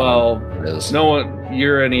don't. Well, it is. No one.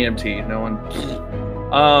 You're an EMT. No one.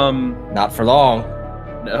 Not for long.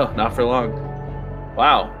 No, not for long.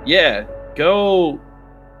 Wow. Yeah. Go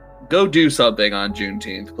do something on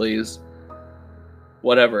Juneteenth, please.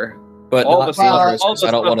 Whatever. But all not the dangerous, all because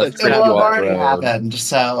I don't want to It trip will you have off already the road. happened,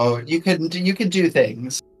 so you can do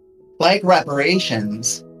things like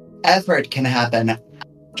reparations. Effort can happen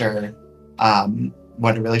after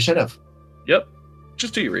what it really should have. Yep.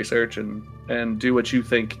 Just do your research and do what you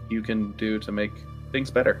think you can do to make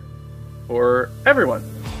things better for everyone.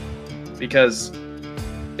 Because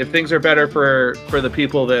if things are better for the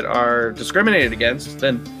people that are discriminated against,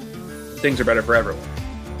 then things are better for everyone.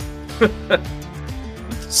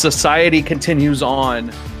 Society continues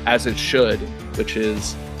on as it should, which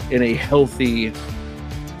is in a healthy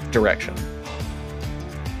direction.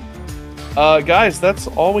 Guys, that's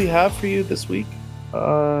all we have for you this week.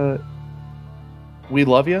 we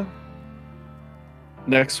love you.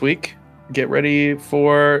 Next week, get ready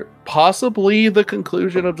for possibly the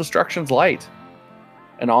conclusion of Destruction's Light.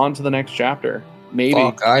 And on to the next chapter. Maybe.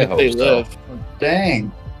 Fuck, I if hope they so. live.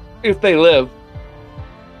 Dang. If they live.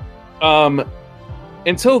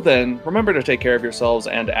 Until then, remember to take care of yourselves,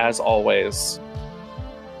 and as always,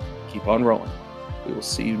 keep on rolling. We will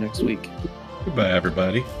see you next week. Goodbye,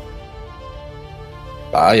 everybody.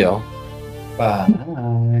 Bye, y'all.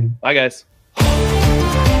 Bye. Bye, guys.